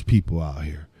godless people out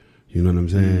here. You know what I'm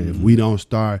saying? If we don't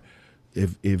start,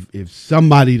 if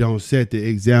somebody don't set the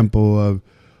example of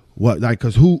what, like,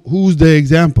 cause who's the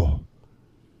example?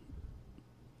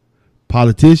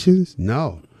 Politicians?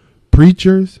 No.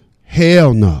 Preachers?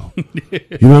 Hell no. You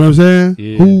know what I'm saying?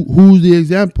 Yeah. Who's the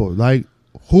example? Like,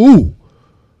 who?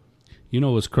 You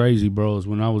know what's crazy, bro, is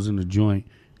when I was in the joint,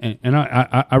 and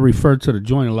I refer to the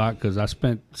joint a lot because I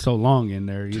spent so long in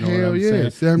there, you know what I'm saying?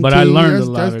 17, but I learned a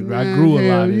that's, lot. man, I grew a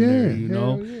lot in yeah, there, you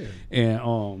know? yeah.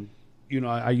 And, you know,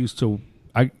 I used to,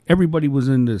 everybody was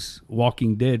in this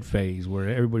Walking Dead phase where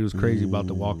everybody was crazy about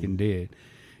the Walking Dead.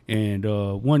 And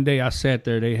one day I sat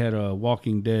there, they had a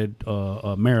Walking Dead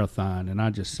marathon, and I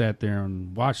just sat there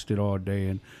and watched it all day,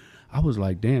 and I was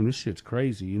like, damn, this shit's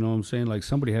crazy. You know what I'm saying? Like,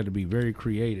 somebody had to be very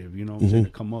creative, you know what I'm saying,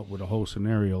 to come up with a whole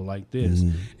scenario like this.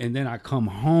 And then I come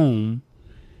home,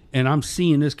 and I'm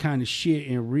seeing this kind of shit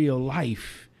in real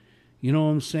life. You know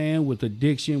what I'm saying? With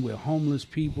addiction, with homeless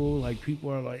people. Like, people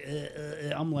are like,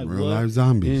 I'm like, Real what life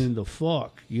zombies. in the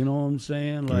fuck? You know what I'm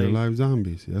saying? Like, Real life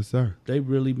zombies. Yes, sir. they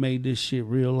really made this shit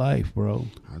real life, bro.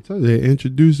 I told you, they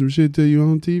introduce some shit to you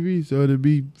on TV so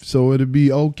it'll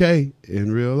be okay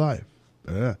in real life.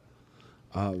 Yeah.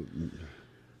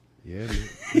 Yeah,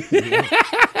 man.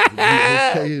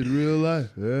 Okay in real life.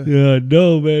 Yeah. Yeah,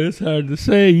 no, man. It's hard to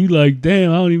say. You like,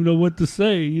 damn, I don't even know what to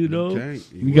say, you know?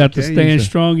 You got to stand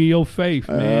strong in your faith,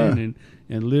 man,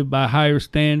 and live by higher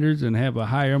standards and have a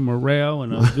higher morale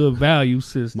and a good value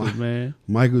system, man.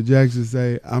 Michael Jackson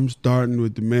say, I'm starting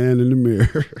with the man in the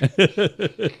mirror.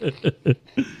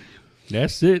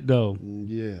 That's it, though.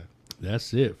 Yeah.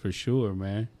 That's it for sure,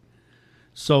 man.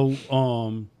 So,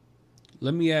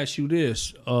 let me ask you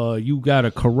this. You got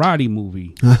a karate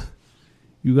movie.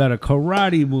 You got a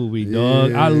karate movie,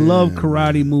 dog. I love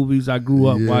karate movies. I grew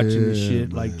up watching the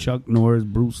shit like Chuck Norris,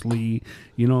 Bruce Lee.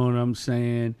 You know what I'm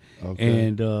saying? Okay.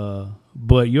 And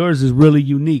but yours is really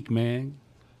unique, man.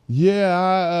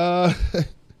 Yeah,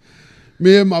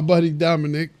 me and my buddy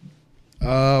Dominic,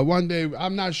 one day,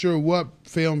 I'm not sure what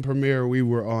film premiere we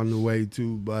were on the way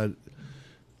to, but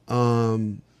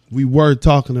we were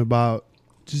talking about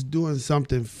just doing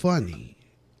something funny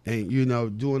and, you know,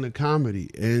 doing a comedy.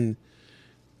 And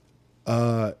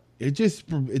the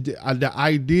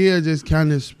idea just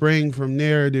kind of sprang from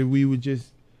there that we would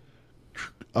just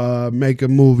make a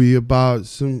movie about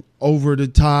some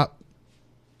over-the-top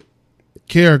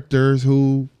characters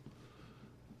who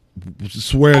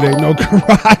swear they know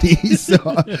karate.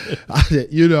 So,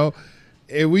 you know,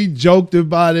 and we joked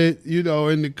about it, you know,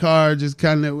 in the car, just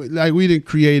kind of like we didn't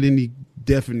create any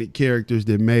definite characters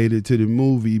that made it to the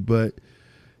movie, but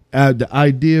the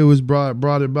idea was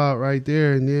brought about right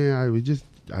there, and then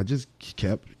I just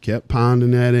kept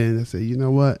pounding that in. I said, you know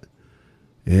what?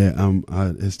 Yeah,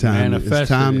 it's time. It's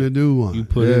time to do one. You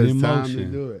put it in motion. It's time to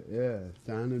do it. Yeah, it's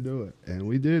time to do it, and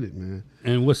we did it, man.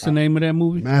 And what's the name of that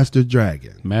movie? Master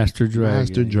Dragon. Master Dragon.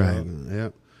 Master Dragon.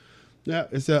 Yep. Yeah,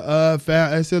 it's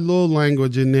a little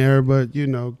language in there, but you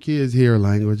know, kids hear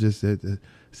language.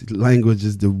 Language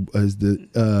is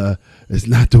it's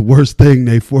not the worst thing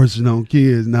they forcing on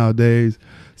kids nowadays.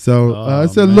 So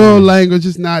it's a little language.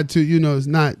 It's not too, you know, it's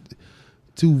not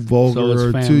too vulgar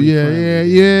or too. Yeah.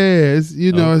 It's,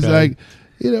 you know, it's like,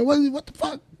 you know, what the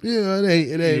fuck? Yeah,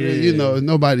 it ain't. You know,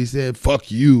 nobody said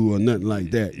 "fuck you" or nothing like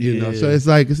that. You know, so it's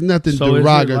like it's nothing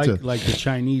derogatory. Like the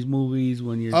Chinese movies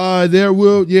when you're. There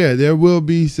will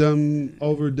be some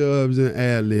overdubs and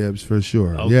ad libs for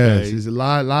sure. Okay. Yes, it's a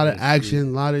lot of action,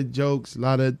 a lot of jokes, a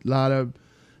lot of.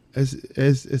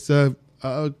 It's a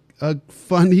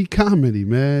funny comedy,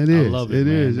 man. It is. I love it,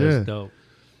 man. Is. That's dope.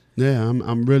 Yeah,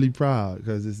 I'm really proud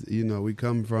because it's we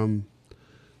come from.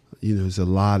 It's a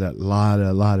lot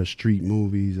of street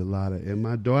movies, and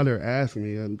my daughter asked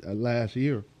me last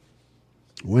year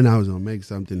when I was gonna make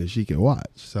something that she could watch.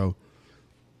 So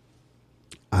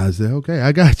I said, okay,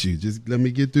 I got you. Just let me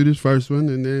get through this first one,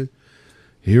 and then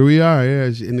here we are. Yeah,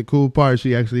 and the cool part,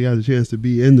 she actually got a chance to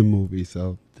be in the movie.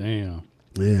 So damn.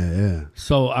 Yeah.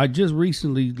 So I just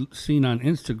recently seen on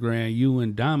Instagram you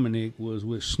and Dominic was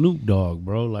with Snoop Dogg,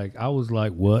 bro. Like I was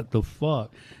like, what the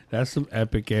fuck? That's some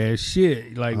epic ass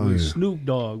shit. Like with Snoop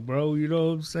Dogg, bro. You know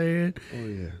what I'm saying? Oh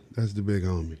yeah, that's the big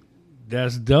homie.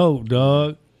 That's dope,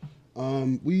 dog.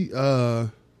 We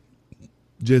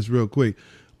just real quick.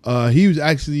 He was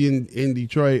actually in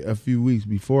Detroit a few weeks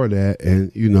before that,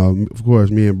 and of course,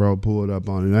 me and bro pulled up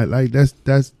on it. Like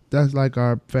that's like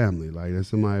our family. Like that's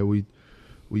somebody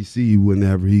we see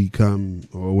whenever he come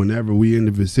or whenever we in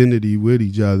the vicinity with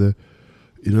each other.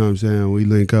 You know what I'm saying? We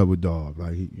link up with Dog.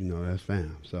 Like, that's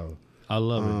fam. So I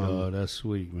love it, dog. That's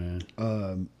sweet, man.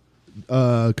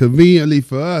 Conveniently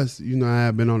for us, I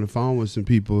have been on the phone with some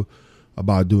people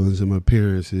about doing some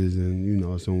appearances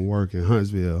and, some work in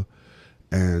Huntsville.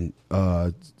 And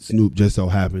Snoop just so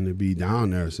happened to be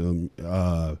down there. So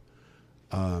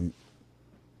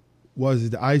was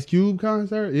it the Ice Cube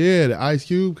concert? Yeah, the Ice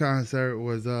Cube concert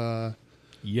was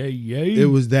It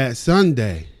was that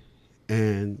Sunday.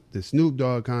 And the Snoop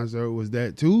Dogg concert was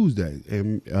that Tuesday,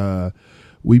 and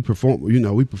we performed.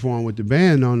 We performed with the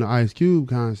band on the Ice Cube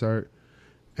concert.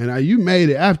 And you made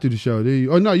it after the show, did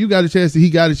you? Oh no, you got a chance. He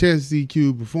got a chance to see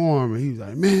Cube perform, and he was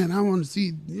like, "Man, I want to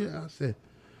see." Yeah, I said,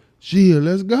 "Shit,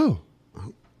 let's go."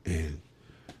 And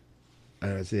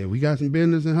I said, "We got some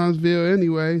business in Huntsville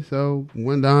anyway," so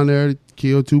went down there,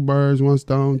 killed two birds, one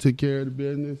stone, took care of the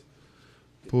business.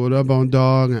 Pulled up on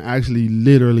Dog and actually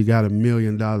literally got $1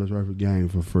 million worth of game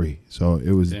for free. So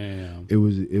it was damn. It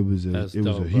was a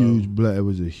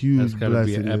huge That's gotta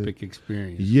blessing. Be an epic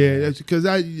experience. Yeah, that's because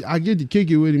I get to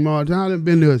kick it with him all the time. I've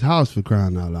been to his house for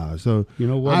crying out loud. So you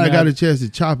know what? I got a chance to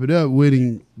chop it up with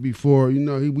him before.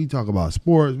 We talk about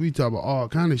sports, we talk about all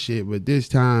kind of shit. But this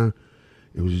time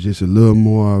it was just a little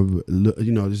more. This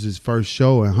is his first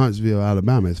show in Huntsville,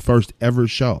 Alabama. His first ever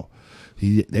show.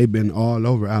 They've been all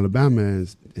over Alabama,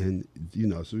 and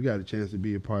so we got a chance to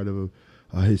be a part of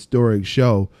a historic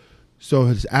show. So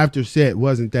his after set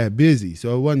wasn't that busy,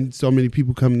 so it wasn't so many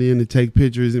people coming in to take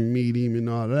pictures and meet him and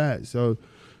all of that. So,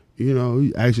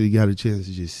 we actually got a chance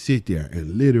to just sit there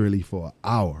and literally for an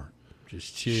hour,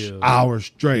 just chill, hour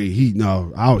straight. He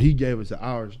gave us an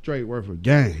hour straight worth of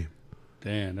game.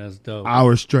 Damn, that's dope.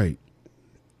 Hour straight.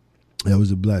 It was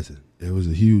a blessing. It was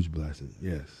a huge blessing.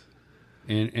 Yes.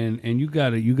 And you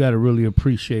gotta really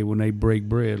appreciate when they break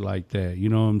bread like that. You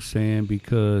know what I'm saying?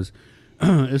 Because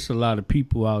it's a lot of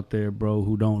people out there, bro,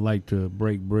 who don't like to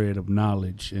break bread of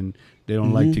knowledge, and they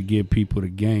don't like to give people the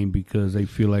game because they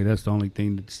feel like that's the only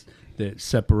thing that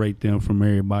separate them from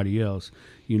everybody else.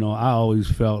 I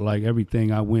always felt like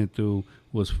everything I went through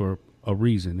was for a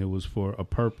reason. It was for a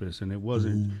purpose, and it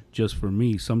wasn't just for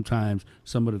me. Sometimes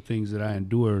some of the things that I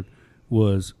endured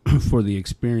was for the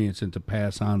experience and to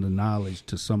pass on the knowledge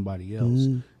to somebody else.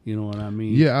 You know what I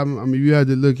mean? Yeah, I mean, you had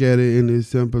to look at it in its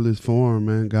simplest form,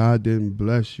 man. God didn't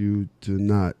bless you to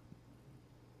not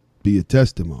be a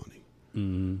testimony.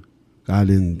 God,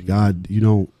 you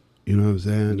know what I'm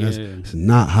saying? That's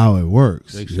not how it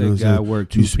works. They say God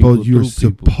worked you're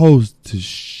supposed to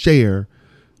share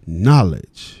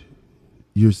knowledge.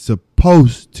 You're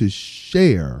supposed to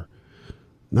share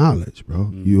knowledge, bro.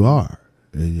 You are.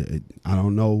 I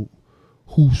don't know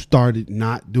who started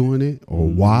not doing it or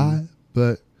why,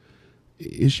 but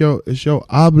it's your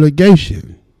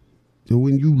obligation to,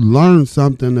 when you learn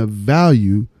something of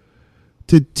value,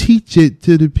 to teach it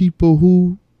to the people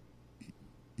who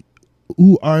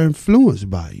are influenced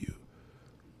by you.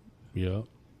 Yeah,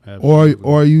 absolutely.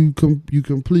 Or you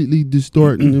completely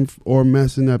distorting or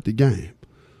messing up the game.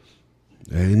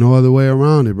 There ain't no other way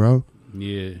around it, bro.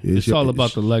 Yeah, it's all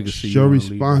about the legacy. It's your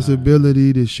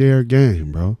responsibility to share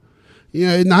game, bro.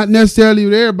 Not necessarily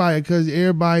with everybody, because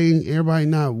everybody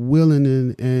not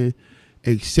willing and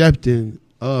accepting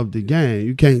of the game.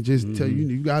 You can't just tell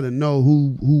you got to know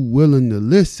who willing to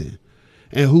listen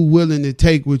and who willing to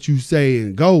take what you say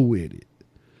and go with it.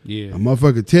 Yeah. A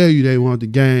motherfucker tell you they want the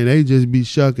game, they just be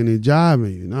shucking and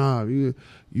jiving you. Nah, you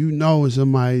know when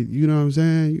somebody, you know what I'm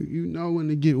saying? You know when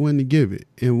to give it.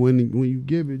 And when you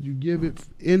give it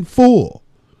in full.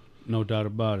 No doubt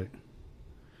about it.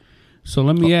 So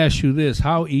let me ask you this.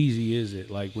 How easy is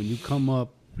it? Like when you come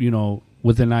up,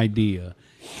 with an idea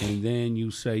and then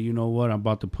you say, you know what, I'm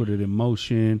about to put it in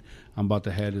motion. I'm about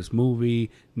to have this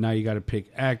movie. Now you got to pick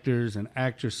actors and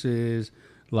actresses.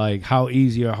 Like how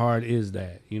easy or hard is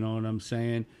that? You know what I'm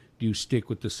saying? Do you stick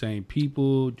with the same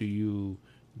people? Do you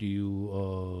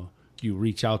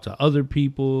reach out to other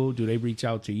people? Do they reach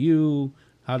out to you?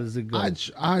 How does it go?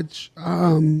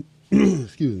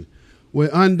 Excuse me. With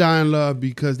Undying Love,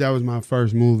 because that was my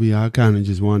first movie, I kind of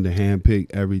just wanted to handpick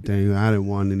everything. I didn't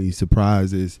want any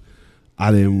surprises.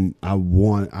 I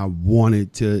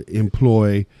wanted to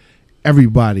employ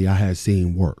everybody I had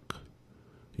seen work.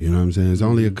 You know what I'm saying? There's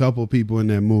only a couple people in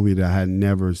that movie that I had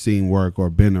never seen work or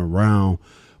been around,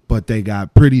 but they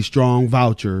got pretty strong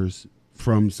vouchers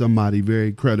from somebody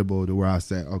very credible to where I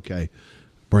said, okay,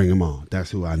 bring them on.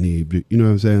 That's who I need. You know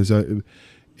what I'm saying? So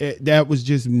that was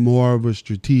just more of a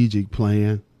strategic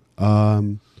plan.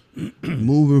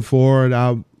 Moving forward,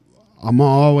 I'm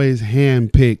always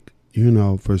handpick,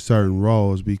 for certain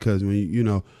roles, because when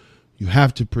you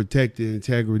have to protect the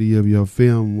integrity of your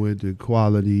film with the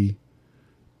quality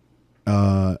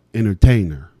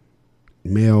entertainer,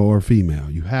 male or female.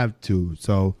 You have to.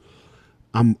 So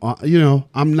I'm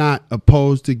not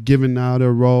opposed to giving out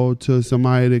a role to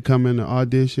somebody to come in the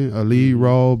audition, a lead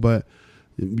role, but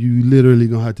you literally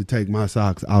gonna have to take my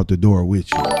socks out the door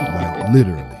with you, like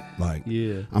literally. Like,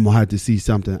 yeah. I'm gonna have to see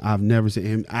something I've never seen.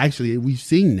 And actually, we've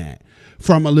seen that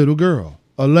from a little girl,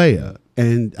 Alea,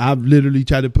 and I've literally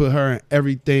tried to put her in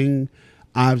everything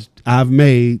I've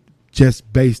made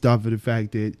just based off of the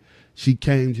fact that she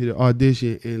came to the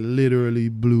audition and literally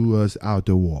blew us out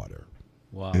the water.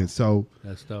 Wow. And so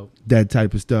that's dope. That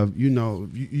type of stuff,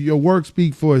 your work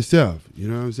speak for itself. You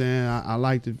know what I'm saying? I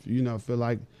like to, feel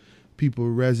like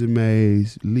people's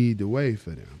resumes lead the way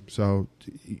for them. So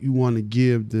you want to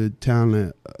give the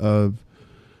talent of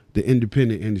the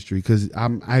independent industry, because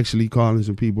I'm actually calling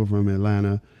some people from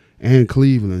Atlanta and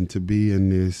Cleveland to be in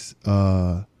this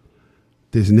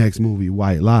this next movie,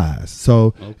 White Lies.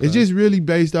 So It's just really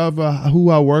based off of who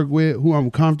I work with, who I'm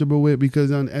comfortable with,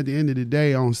 because at the end of the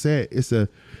day on set, it's a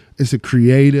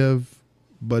creative,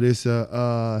 but it's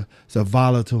a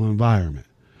volatile environment.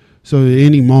 So at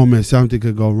any moment, something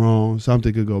could go wrong,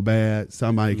 something could go bad,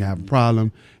 somebody can have a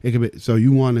problem. It could be, so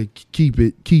you want to keep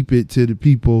it to the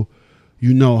people,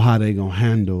 how they gonna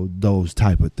handle those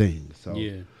type of things. So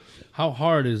yeah, how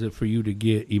hard is it for you to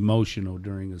get emotional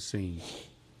during a scene?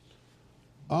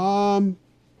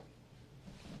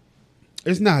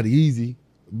 It's not easy,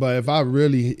 but if I'm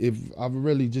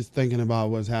really just thinking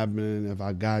about what's happening, if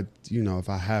I got, if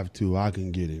I have to, I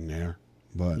can get in there.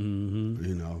 But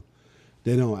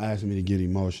they don't ask me to get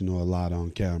emotional a lot on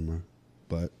camera,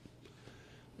 but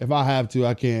if I have to,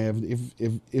 I can.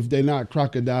 If they're not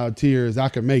crocodile tears, I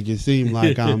can make it seem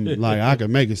like I'm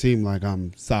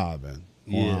sobbing,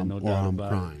 yeah, or I'm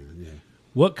crying. Yeah.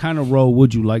 What kind of role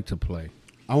would you like to play?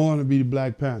 I want to be the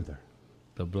Black Panther.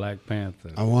 The Black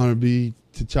Panther. I want to be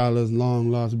T'Challa's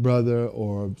long lost brother,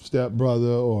 or step brother,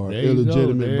 or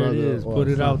illegitimate brother. It is. Put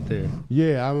it out there.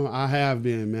 Yeah, I have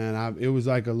been, man. It was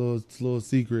like a little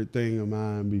secret thing of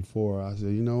mine before. I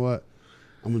said, you know what?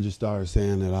 I'm gonna just start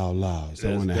saying it out loud.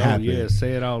 So when it happens, yeah,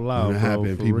 say it out loud. When it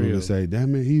happens, people will say,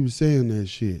 "Damn it, he was saying that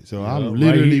shit." So I'm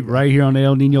literally right here on the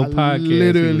El Nino podcast.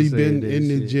 Literally been in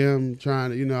the gym trying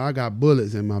to, I got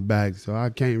bullets in my back, so I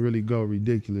can't really go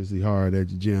ridiculously hard at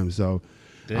the gym. So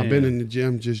I've been in the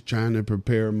gym just trying to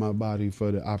prepare my body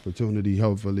for the opportunity.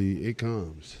 Hopefully, it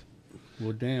comes.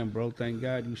 Well, damn, bro. Thank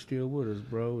God you still with us,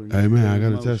 bro. Hey, man, I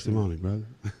got a testimony, brother.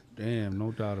 Damn,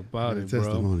 no doubt about it, bro.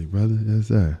 Testimony, brother. Yes,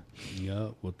 sir.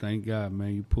 Yup. Well, thank God,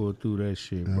 man. You pulled through that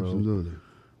shit, bro. Absolutely.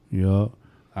 Yup.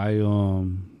 I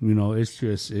it's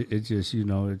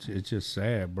just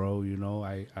sad, bro.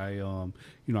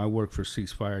 I work for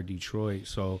Six Fire Detroit,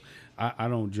 so I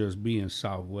don't just be in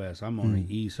Southwest. I'm on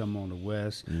the East. I'm on the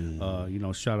West.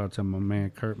 Shout out to my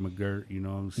man Kurt McGirt. You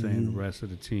know what I'm saying? The rest of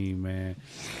the team, man.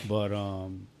 But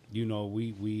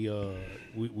we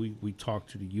talk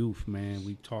to the youth, man.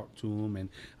 We talk to them, and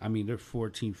I mean, they're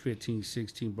 14, 15,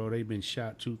 16, bro. They've been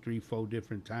shot 2, 3, 4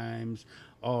 different times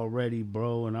already,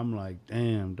 bro. And I'm like,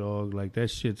 damn, dog, like that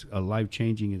shit's a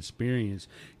life-changing experience.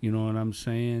 You know what I'm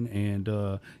saying? And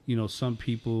some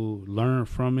people learn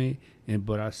from it,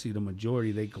 but I see the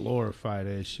majority, they glorify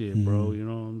that shit, bro. You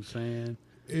know what I'm saying?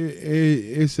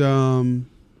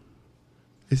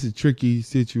 It's a tricky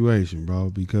situation, bro,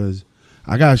 because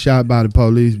I got shot by the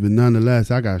police, but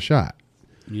nonetheless, I got shot.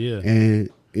 Yeah. And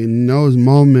in those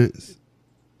moments,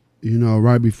 you know,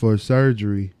 right before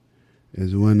surgery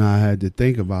is when I had to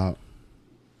think about,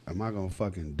 am I going to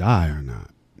fucking die or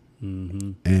not?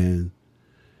 Mm-hmm. And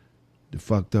the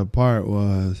fucked up part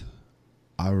was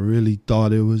I really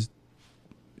thought it was,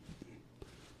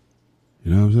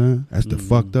 you know what I'm saying? That's the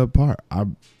fucked up part.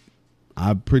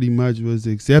 I pretty much was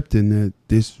accepting that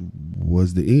this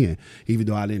was the end, even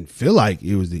though I didn't feel like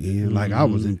it was the end. Like I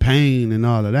was in pain and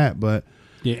all of that, but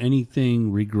yeah,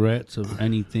 anything regrets of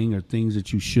anything or things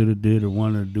that you should have did or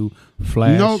wanted to do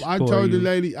flash? Nope. I told you? the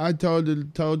lady, I told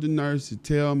the nurse to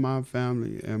tell my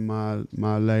family and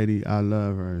my lady I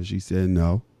love her. And she said,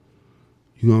 no,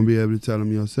 you're gonna be able to tell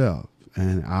them yourself.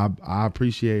 And I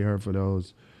appreciate her for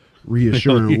those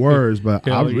reassuring words, but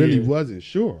I really wasn't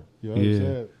sure. You know what I'm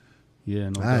saying? Yeah,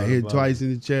 no I hit twice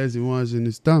in the chest and once in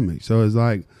the stomach. So it's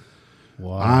like,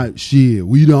 wow.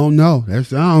 We don't know. That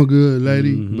sound good,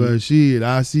 lady. But shit,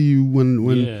 I see you when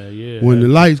the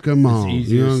lights come on. It's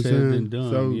easier you know what I'm said saying? than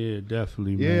done. So, yeah,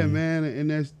 definitely, man. yeah, man.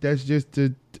 And that's just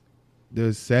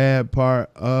the sad part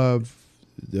of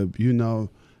the, you know,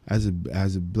 as a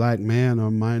black man or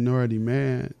minority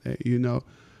man, you know,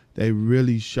 they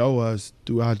really show us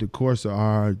throughout the course of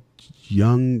our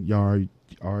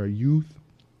youth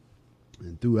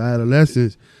and through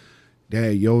adolescence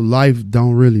that your life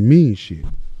don't really mean shit.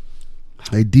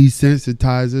 They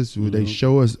desensitize us. They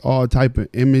show us all type of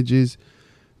images.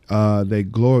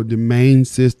 The main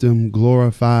system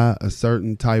glorify a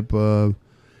certain type of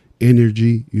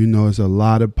energy. You know, it's a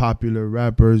lot of popular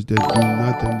rappers that do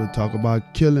nothing but talk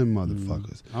about killing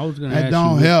motherfuckers. I was gonna that ask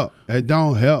don't you help. That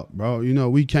don't help, bro. You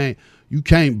know, you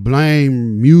can't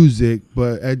blame music,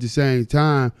 but at the same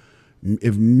time,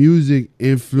 if music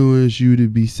influence you to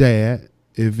be sad,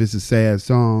 if it's a sad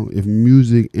song, if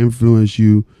music influence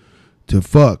you to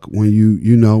fuck when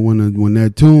you know when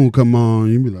that tune come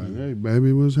on, you be like, hey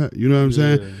baby, what's happening? You know what I'm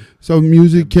saying? So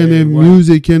music can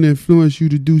influence you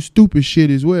to do stupid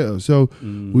shit as well. So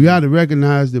we got to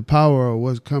recognize the power of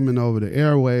what's coming over the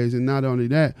airways, and not only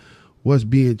that, what's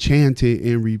being chanted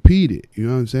and repeated. You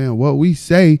know what I'm saying? What we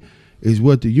say is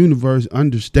what the universe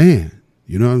understands.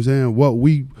 You know what I'm saying?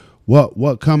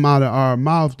 What come out of our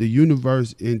mouth, the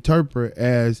universe interpret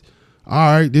as,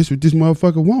 all right, this what this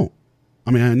motherfucker want. I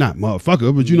mean, not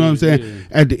motherfucker, but you know what I'm saying? Yeah.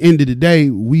 At the end of the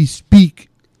day, we speak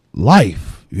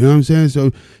life. You know what I'm saying?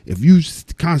 So if you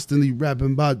constantly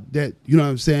rapping about that, you know what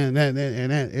I'm saying?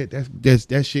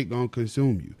 That shit gonna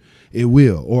consume you. It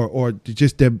will, or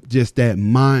just that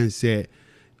mindset,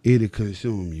 it'll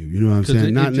consume you. You know what I'm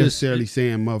saying? Not necessarily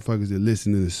saying motherfuckers that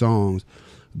listen to the songs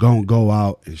gonna go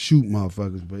out and shoot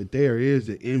motherfuckers, but there is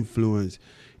an influence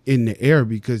in the air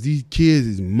because these kids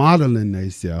is modeling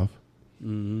themselves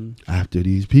after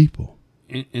these people.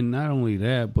 And not only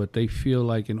that, but they feel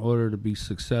like in order to be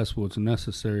successful, it's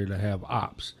necessary to have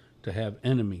ops, to have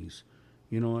enemies.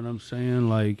 You know what I'm saying?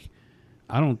 Like,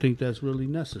 I don't think that's really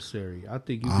necessary. I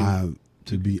think you can...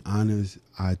 To be honest,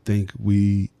 I think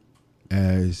we,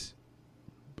 as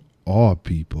all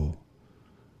people,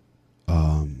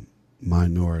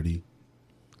 minority,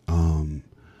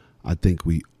 I think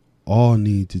we all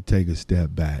need to take a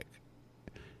step back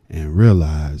and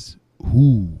realize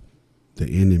who the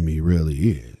enemy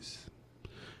really is.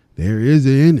 There is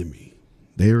an enemy.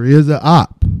 There is an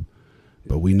op,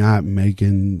 but we not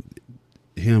making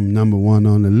him number one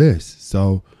on the list.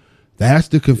 So that's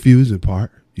the confusing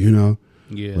part, you know.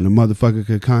 Yeah. When a motherfucker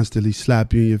could constantly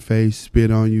slap you in your face, spit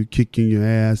on you, kick you in your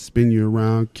ass, spin you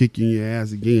around, kick you in your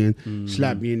ass again,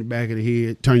 slap you in the back of the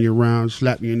head, turn you around,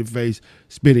 slap you in the face,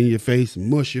 spit in your face,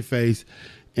 mush your face,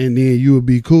 and then you would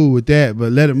be cool with that,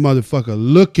 but let a motherfucker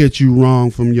look at you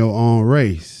wrong from your own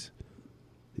race.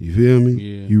 You feel me?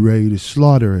 Yeah. You ready to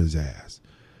slaughter his ass.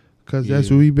 Because that's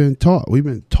what we've been taught. We've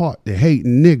been taught to hate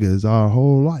niggas our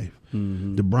whole life.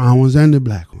 The brown ones and the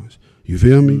black ones. You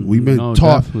feel me? We've been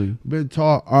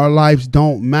taught our lives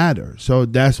don't matter. So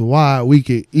that's why we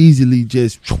can easily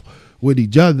just with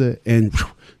each other and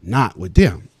not with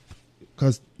them.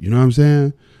 Because, you know what I'm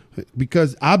saying?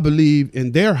 Because I believe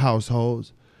in their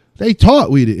households, they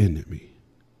taught we the enemy.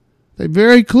 They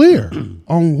very clear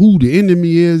on who the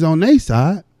enemy is on their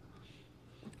side.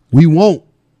 We won't.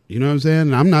 You know what I'm saying?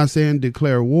 And I'm not saying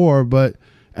declare war, but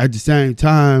at the same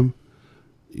time,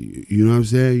 you know what I'm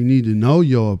saying? You need to know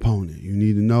your opponent. You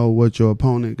need to know what your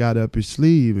opponent got up his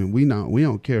sleeve, and we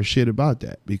don't care shit about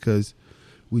that because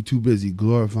we too busy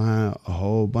glorifying a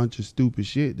whole bunch of stupid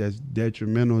shit that's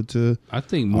detrimental to our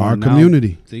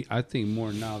community. I think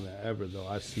more now than ever, though,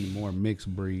 I see more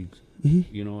mixed breeds.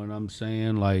 Mm-hmm. You know what I'm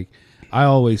saying? Like, I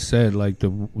always said like the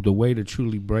way to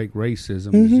truly break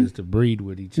racism is just to breed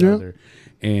with each other.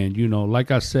 And, you know, like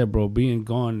I said, bro, being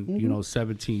gone, you know,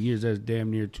 17 years, that's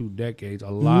damn near 2 decades. A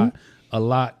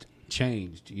lot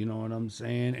changed, you know what I'm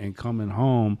saying? And coming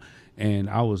home, and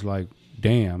I was like,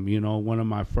 damn, you know,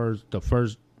 the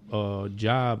first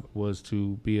job was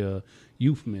to be a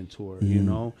youth mentor, you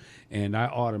know, and I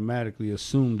automatically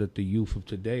assumed that the youth of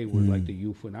today were like the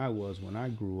youth when I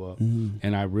grew up,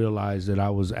 and I realized that I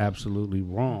was absolutely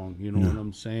wrong, you know what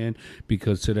I'm saying,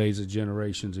 because today's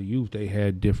generations of youth, they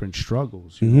had different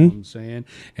struggles, you know what I'm saying,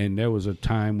 and there was a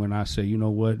time when I said, you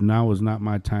know what, now is not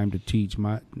my time to teach,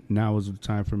 now is the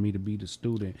time for me to be the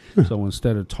student, so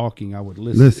instead of talking, I would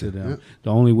listen to them. The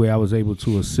only way I was able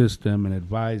to assist them and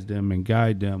advise them and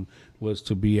guide them was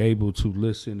to be able to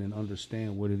listen and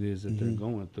understand what it is that they're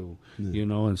going through. You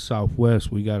know, in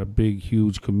Southwest, we got a big,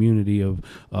 huge community of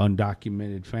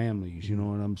undocumented families. You know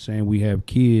what I'm saying? We have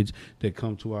kids that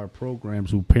come to our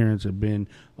programs whose parents have been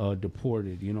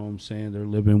deported. You know what I'm saying? They're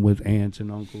living with aunts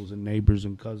and uncles and neighbors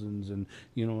and cousins, and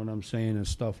you know what I'm saying, and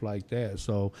stuff like that.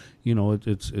 So you know,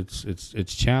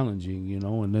 it's challenging. You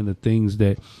know, and then the things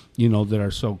that you know that are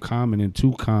so common and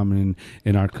too common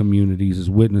in our communities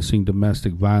is witnessing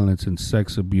domestic violence and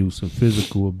sex abuse and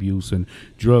physical abuse and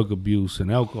drug abuse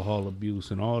and alcohol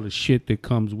abuse and all the shit that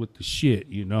comes with the shit,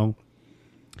 you know.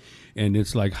 And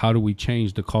it's like, how do we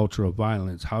change the culture of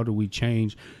violence? How do we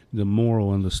change the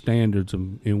moral and the standards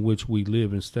in which we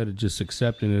live instead of just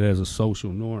accepting it as a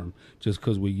social norm just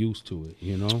because we're used to it,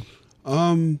 you know?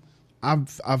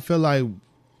 I feel like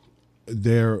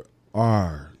there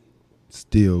are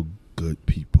still good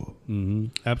people.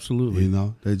 Absolutely. You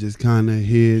know, they're just kind of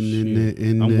hidden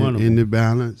in the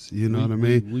balance. You know what I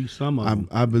mean? We some of them.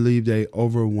 I believe they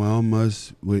overwhelm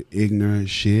us with ignorant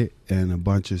shit and a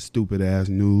bunch of stupid ass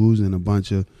news and a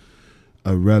bunch of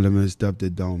irrelevant stuff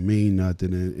that don't mean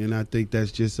nothing. And I think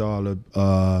that's just all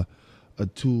a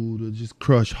tool to just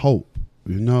crush hope.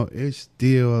 You know, it's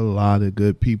still a lot of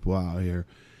good people out here,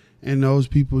 and those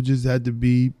people just had to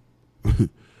be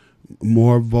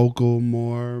more vocal,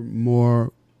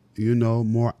 more. You know,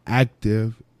 more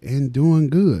active and doing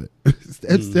good.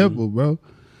 That's simple, bro.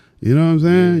 You know what I'm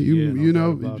saying?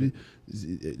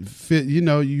 You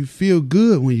know, you feel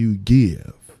good when you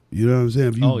give. You know what I'm saying?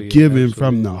 If you giving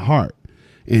from the heart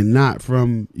and not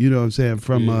from, you know what I'm saying,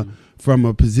 from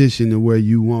a position to where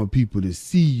you want people to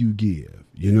see you give.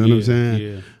 You know what I'm saying?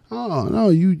 Yeah. Oh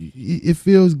no, it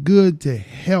feels good to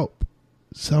help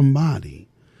somebody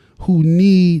who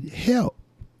need help.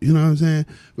 You know what I'm saying?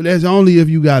 But that's only if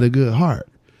you got a good heart.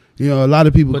 You know, a lot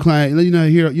of people claim,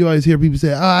 you always hear people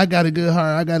say, oh, I got a good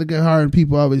heart, and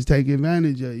people always take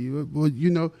advantage of you. Well, you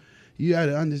know, you got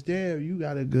to understand, you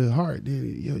got a good heart.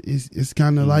 Then it's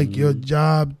kind of like your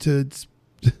job to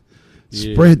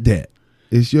spread that.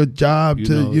 It's your job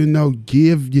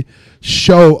to,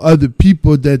 show other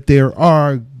people that there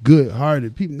are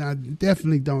good-hearted people. Now,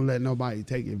 definitely don't let nobody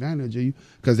take advantage of you,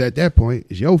 because at that point,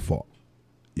 it's your fault.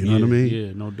 You know what I mean?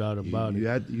 Yeah, no doubt about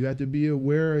it. You have to be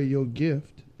aware of your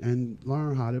gift and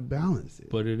learn how to balance it.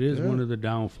 But it is one of the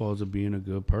downfalls of being a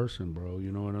good person, bro.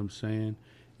 You know what I'm saying?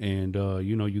 And,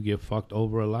 you know, you get fucked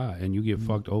over a lot. And you get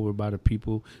fucked over by the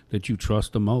people that you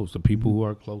trust the most, the people who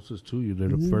are closest to you. They're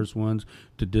the first ones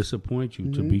to disappoint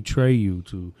you, to betray you,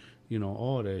 to, you know,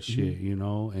 all that shit, you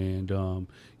know. And,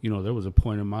 you know, there was a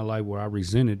point in my life where I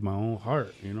resented my own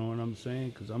heart, you know what I'm saying?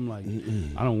 Because I'm like,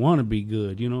 I don't want to be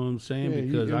good, you know what I'm saying?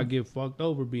 Because I get fucked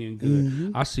over being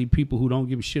good. I see people who don't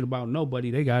give a shit about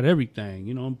nobody. They got everything,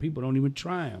 you know, and people don't even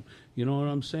try them. You know what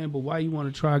I'm saying? But why you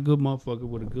want to try a good motherfucker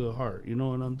with a good heart? You know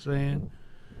what I'm saying?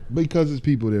 Because it's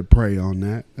people that prey on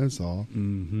that. That's all.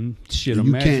 Shit, and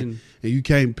imagine. You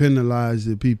can't penalize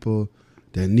the people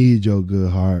that need your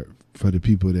good heart for the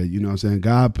people that, you know what I'm saying?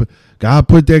 God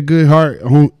put that good heart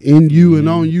in you and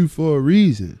on you for a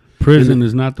reason. Prison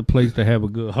is not the place to have a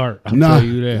good heart. I'll tell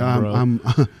you that,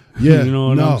 bro. Yeah, you know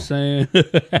what I'm saying?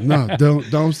 No,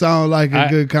 don't sound like a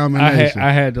good combination.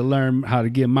 I had to learn how to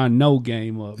get my no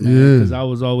game up, man, because I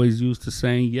was always used to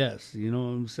saying yes. You know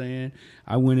what I'm saying?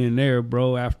 I went in there,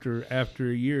 bro, after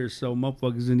a year or so,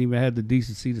 motherfuckers didn't even have the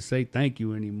decency to say thank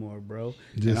you anymore, bro.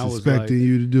 Just expecting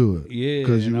you to do it. Yeah,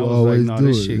 because you always like, do it.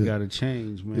 This shit got to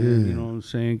change, man. You know what I'm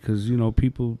saying? Because, you know,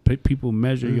 people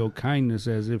measure your kindness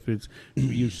as if it's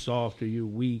you soft or you're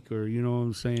weak or, you know what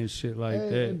I'm saying, shit like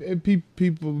that. And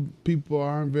people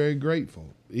aren't very grateful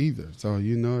either. So,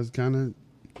 you know, it's kind of,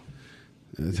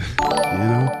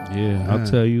 Yeah, I'll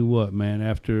tell you what, man.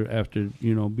 After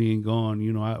being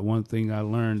gone, one thing I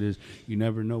learned is you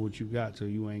never know what you got till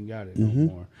you ain't got it no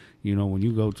more. When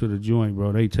you go to the joint,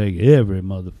 bro, they take every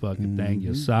motherfucking thing,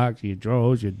 your socks, your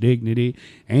drawers, your dignity,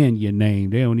 and your name.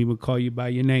 They don't even call you by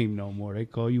your name no more. They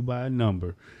call you by a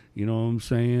number. You know what I'm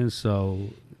saying? So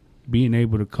being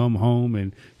able to come home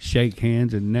and shake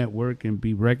hands and network and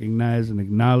be recognized and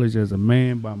acknowledged as a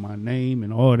man by my name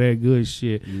and all that good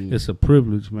shit, it's a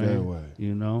privilege, man. That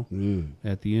way.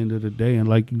 At the end of the day, and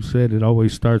like you said, it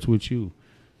always starts with you.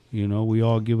 We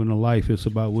all given a life. It's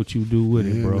about what you do with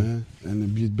it, bro. Man.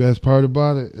 And the best part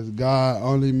about it is God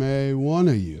only made one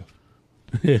of you.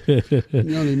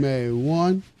 He only made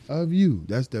one of you.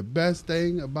 That's the best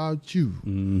thing about you.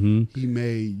 He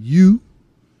made you,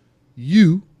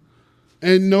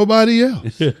 and nobody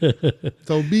else.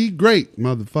 So be great,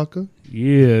 motherfucker.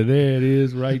 Yeah, there it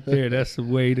is right there. That's the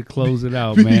way to close it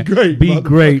out, Be man. great, be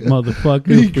great, motherfucker,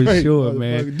 Be for great, sure, motherfucker.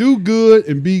 man. Do good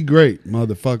and be great,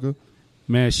 motherfucker.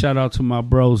 Man, shout out to my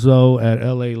bro Zoe at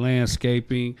LA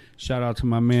Landscaping. Shout out to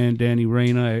my man Danny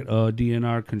Reyna at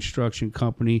DNR Construction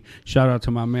Company. Shout out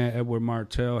to my man Edward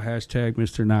Martell, hashtag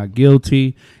Mr. Not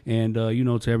Guilty. And,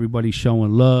 to everybody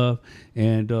showing love.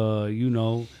 And,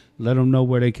 let them know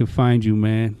where they can find you,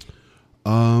 man. I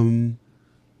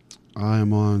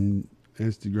am on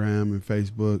Instagram and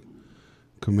Facebook.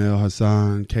 Kaamel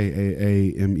Hasaun,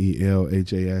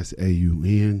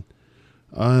 KAAMELHASAUN.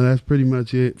 That's pretty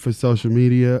much it for social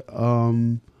media.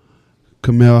 Kaamel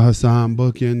Hasaun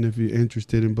Booking, if you're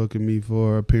interested in booking me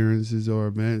for appearances or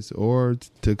events or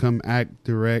to come act,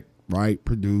 direct, write,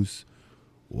 produce,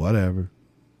 whatever.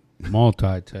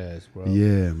 Multitask, bro.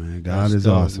 Yeah, man. God is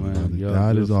dope, awesome, man. brother. Yo,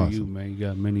 God good is for awesome. you, man. You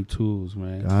got many tools,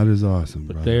 man. God is awesome,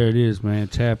 But brother. there it is, man.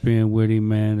 Tap in with him,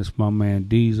 man. It's my man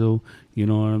Diezel. You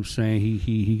know what I'm saying?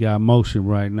 He got motion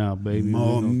right now, baby.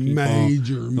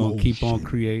 Gonna keep on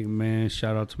creating, man.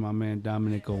 Shout out to my man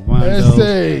Dominic Ovando.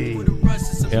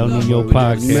 El Nino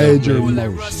Podcast. Major baby.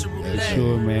 motion. For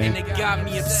sure, man. And it got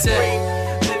me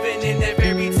upset. Living in that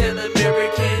fairy tale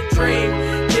American dream.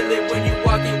 Kill it when you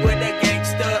walking with that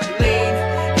gangsta lean.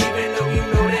 Even though you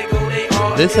know they go, they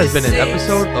all This has been an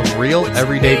episode of Real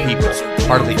Everyday People,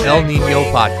 part of the El Nino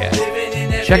Podcast.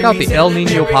 Check out the El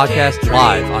Nino Podcast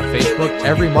live on Facebook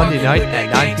every Monday night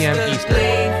at 9 p.m. Eastern.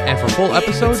 And for full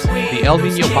episodes, the El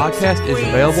Nino Podcast is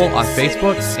available on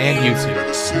Facebook and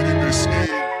YouTube.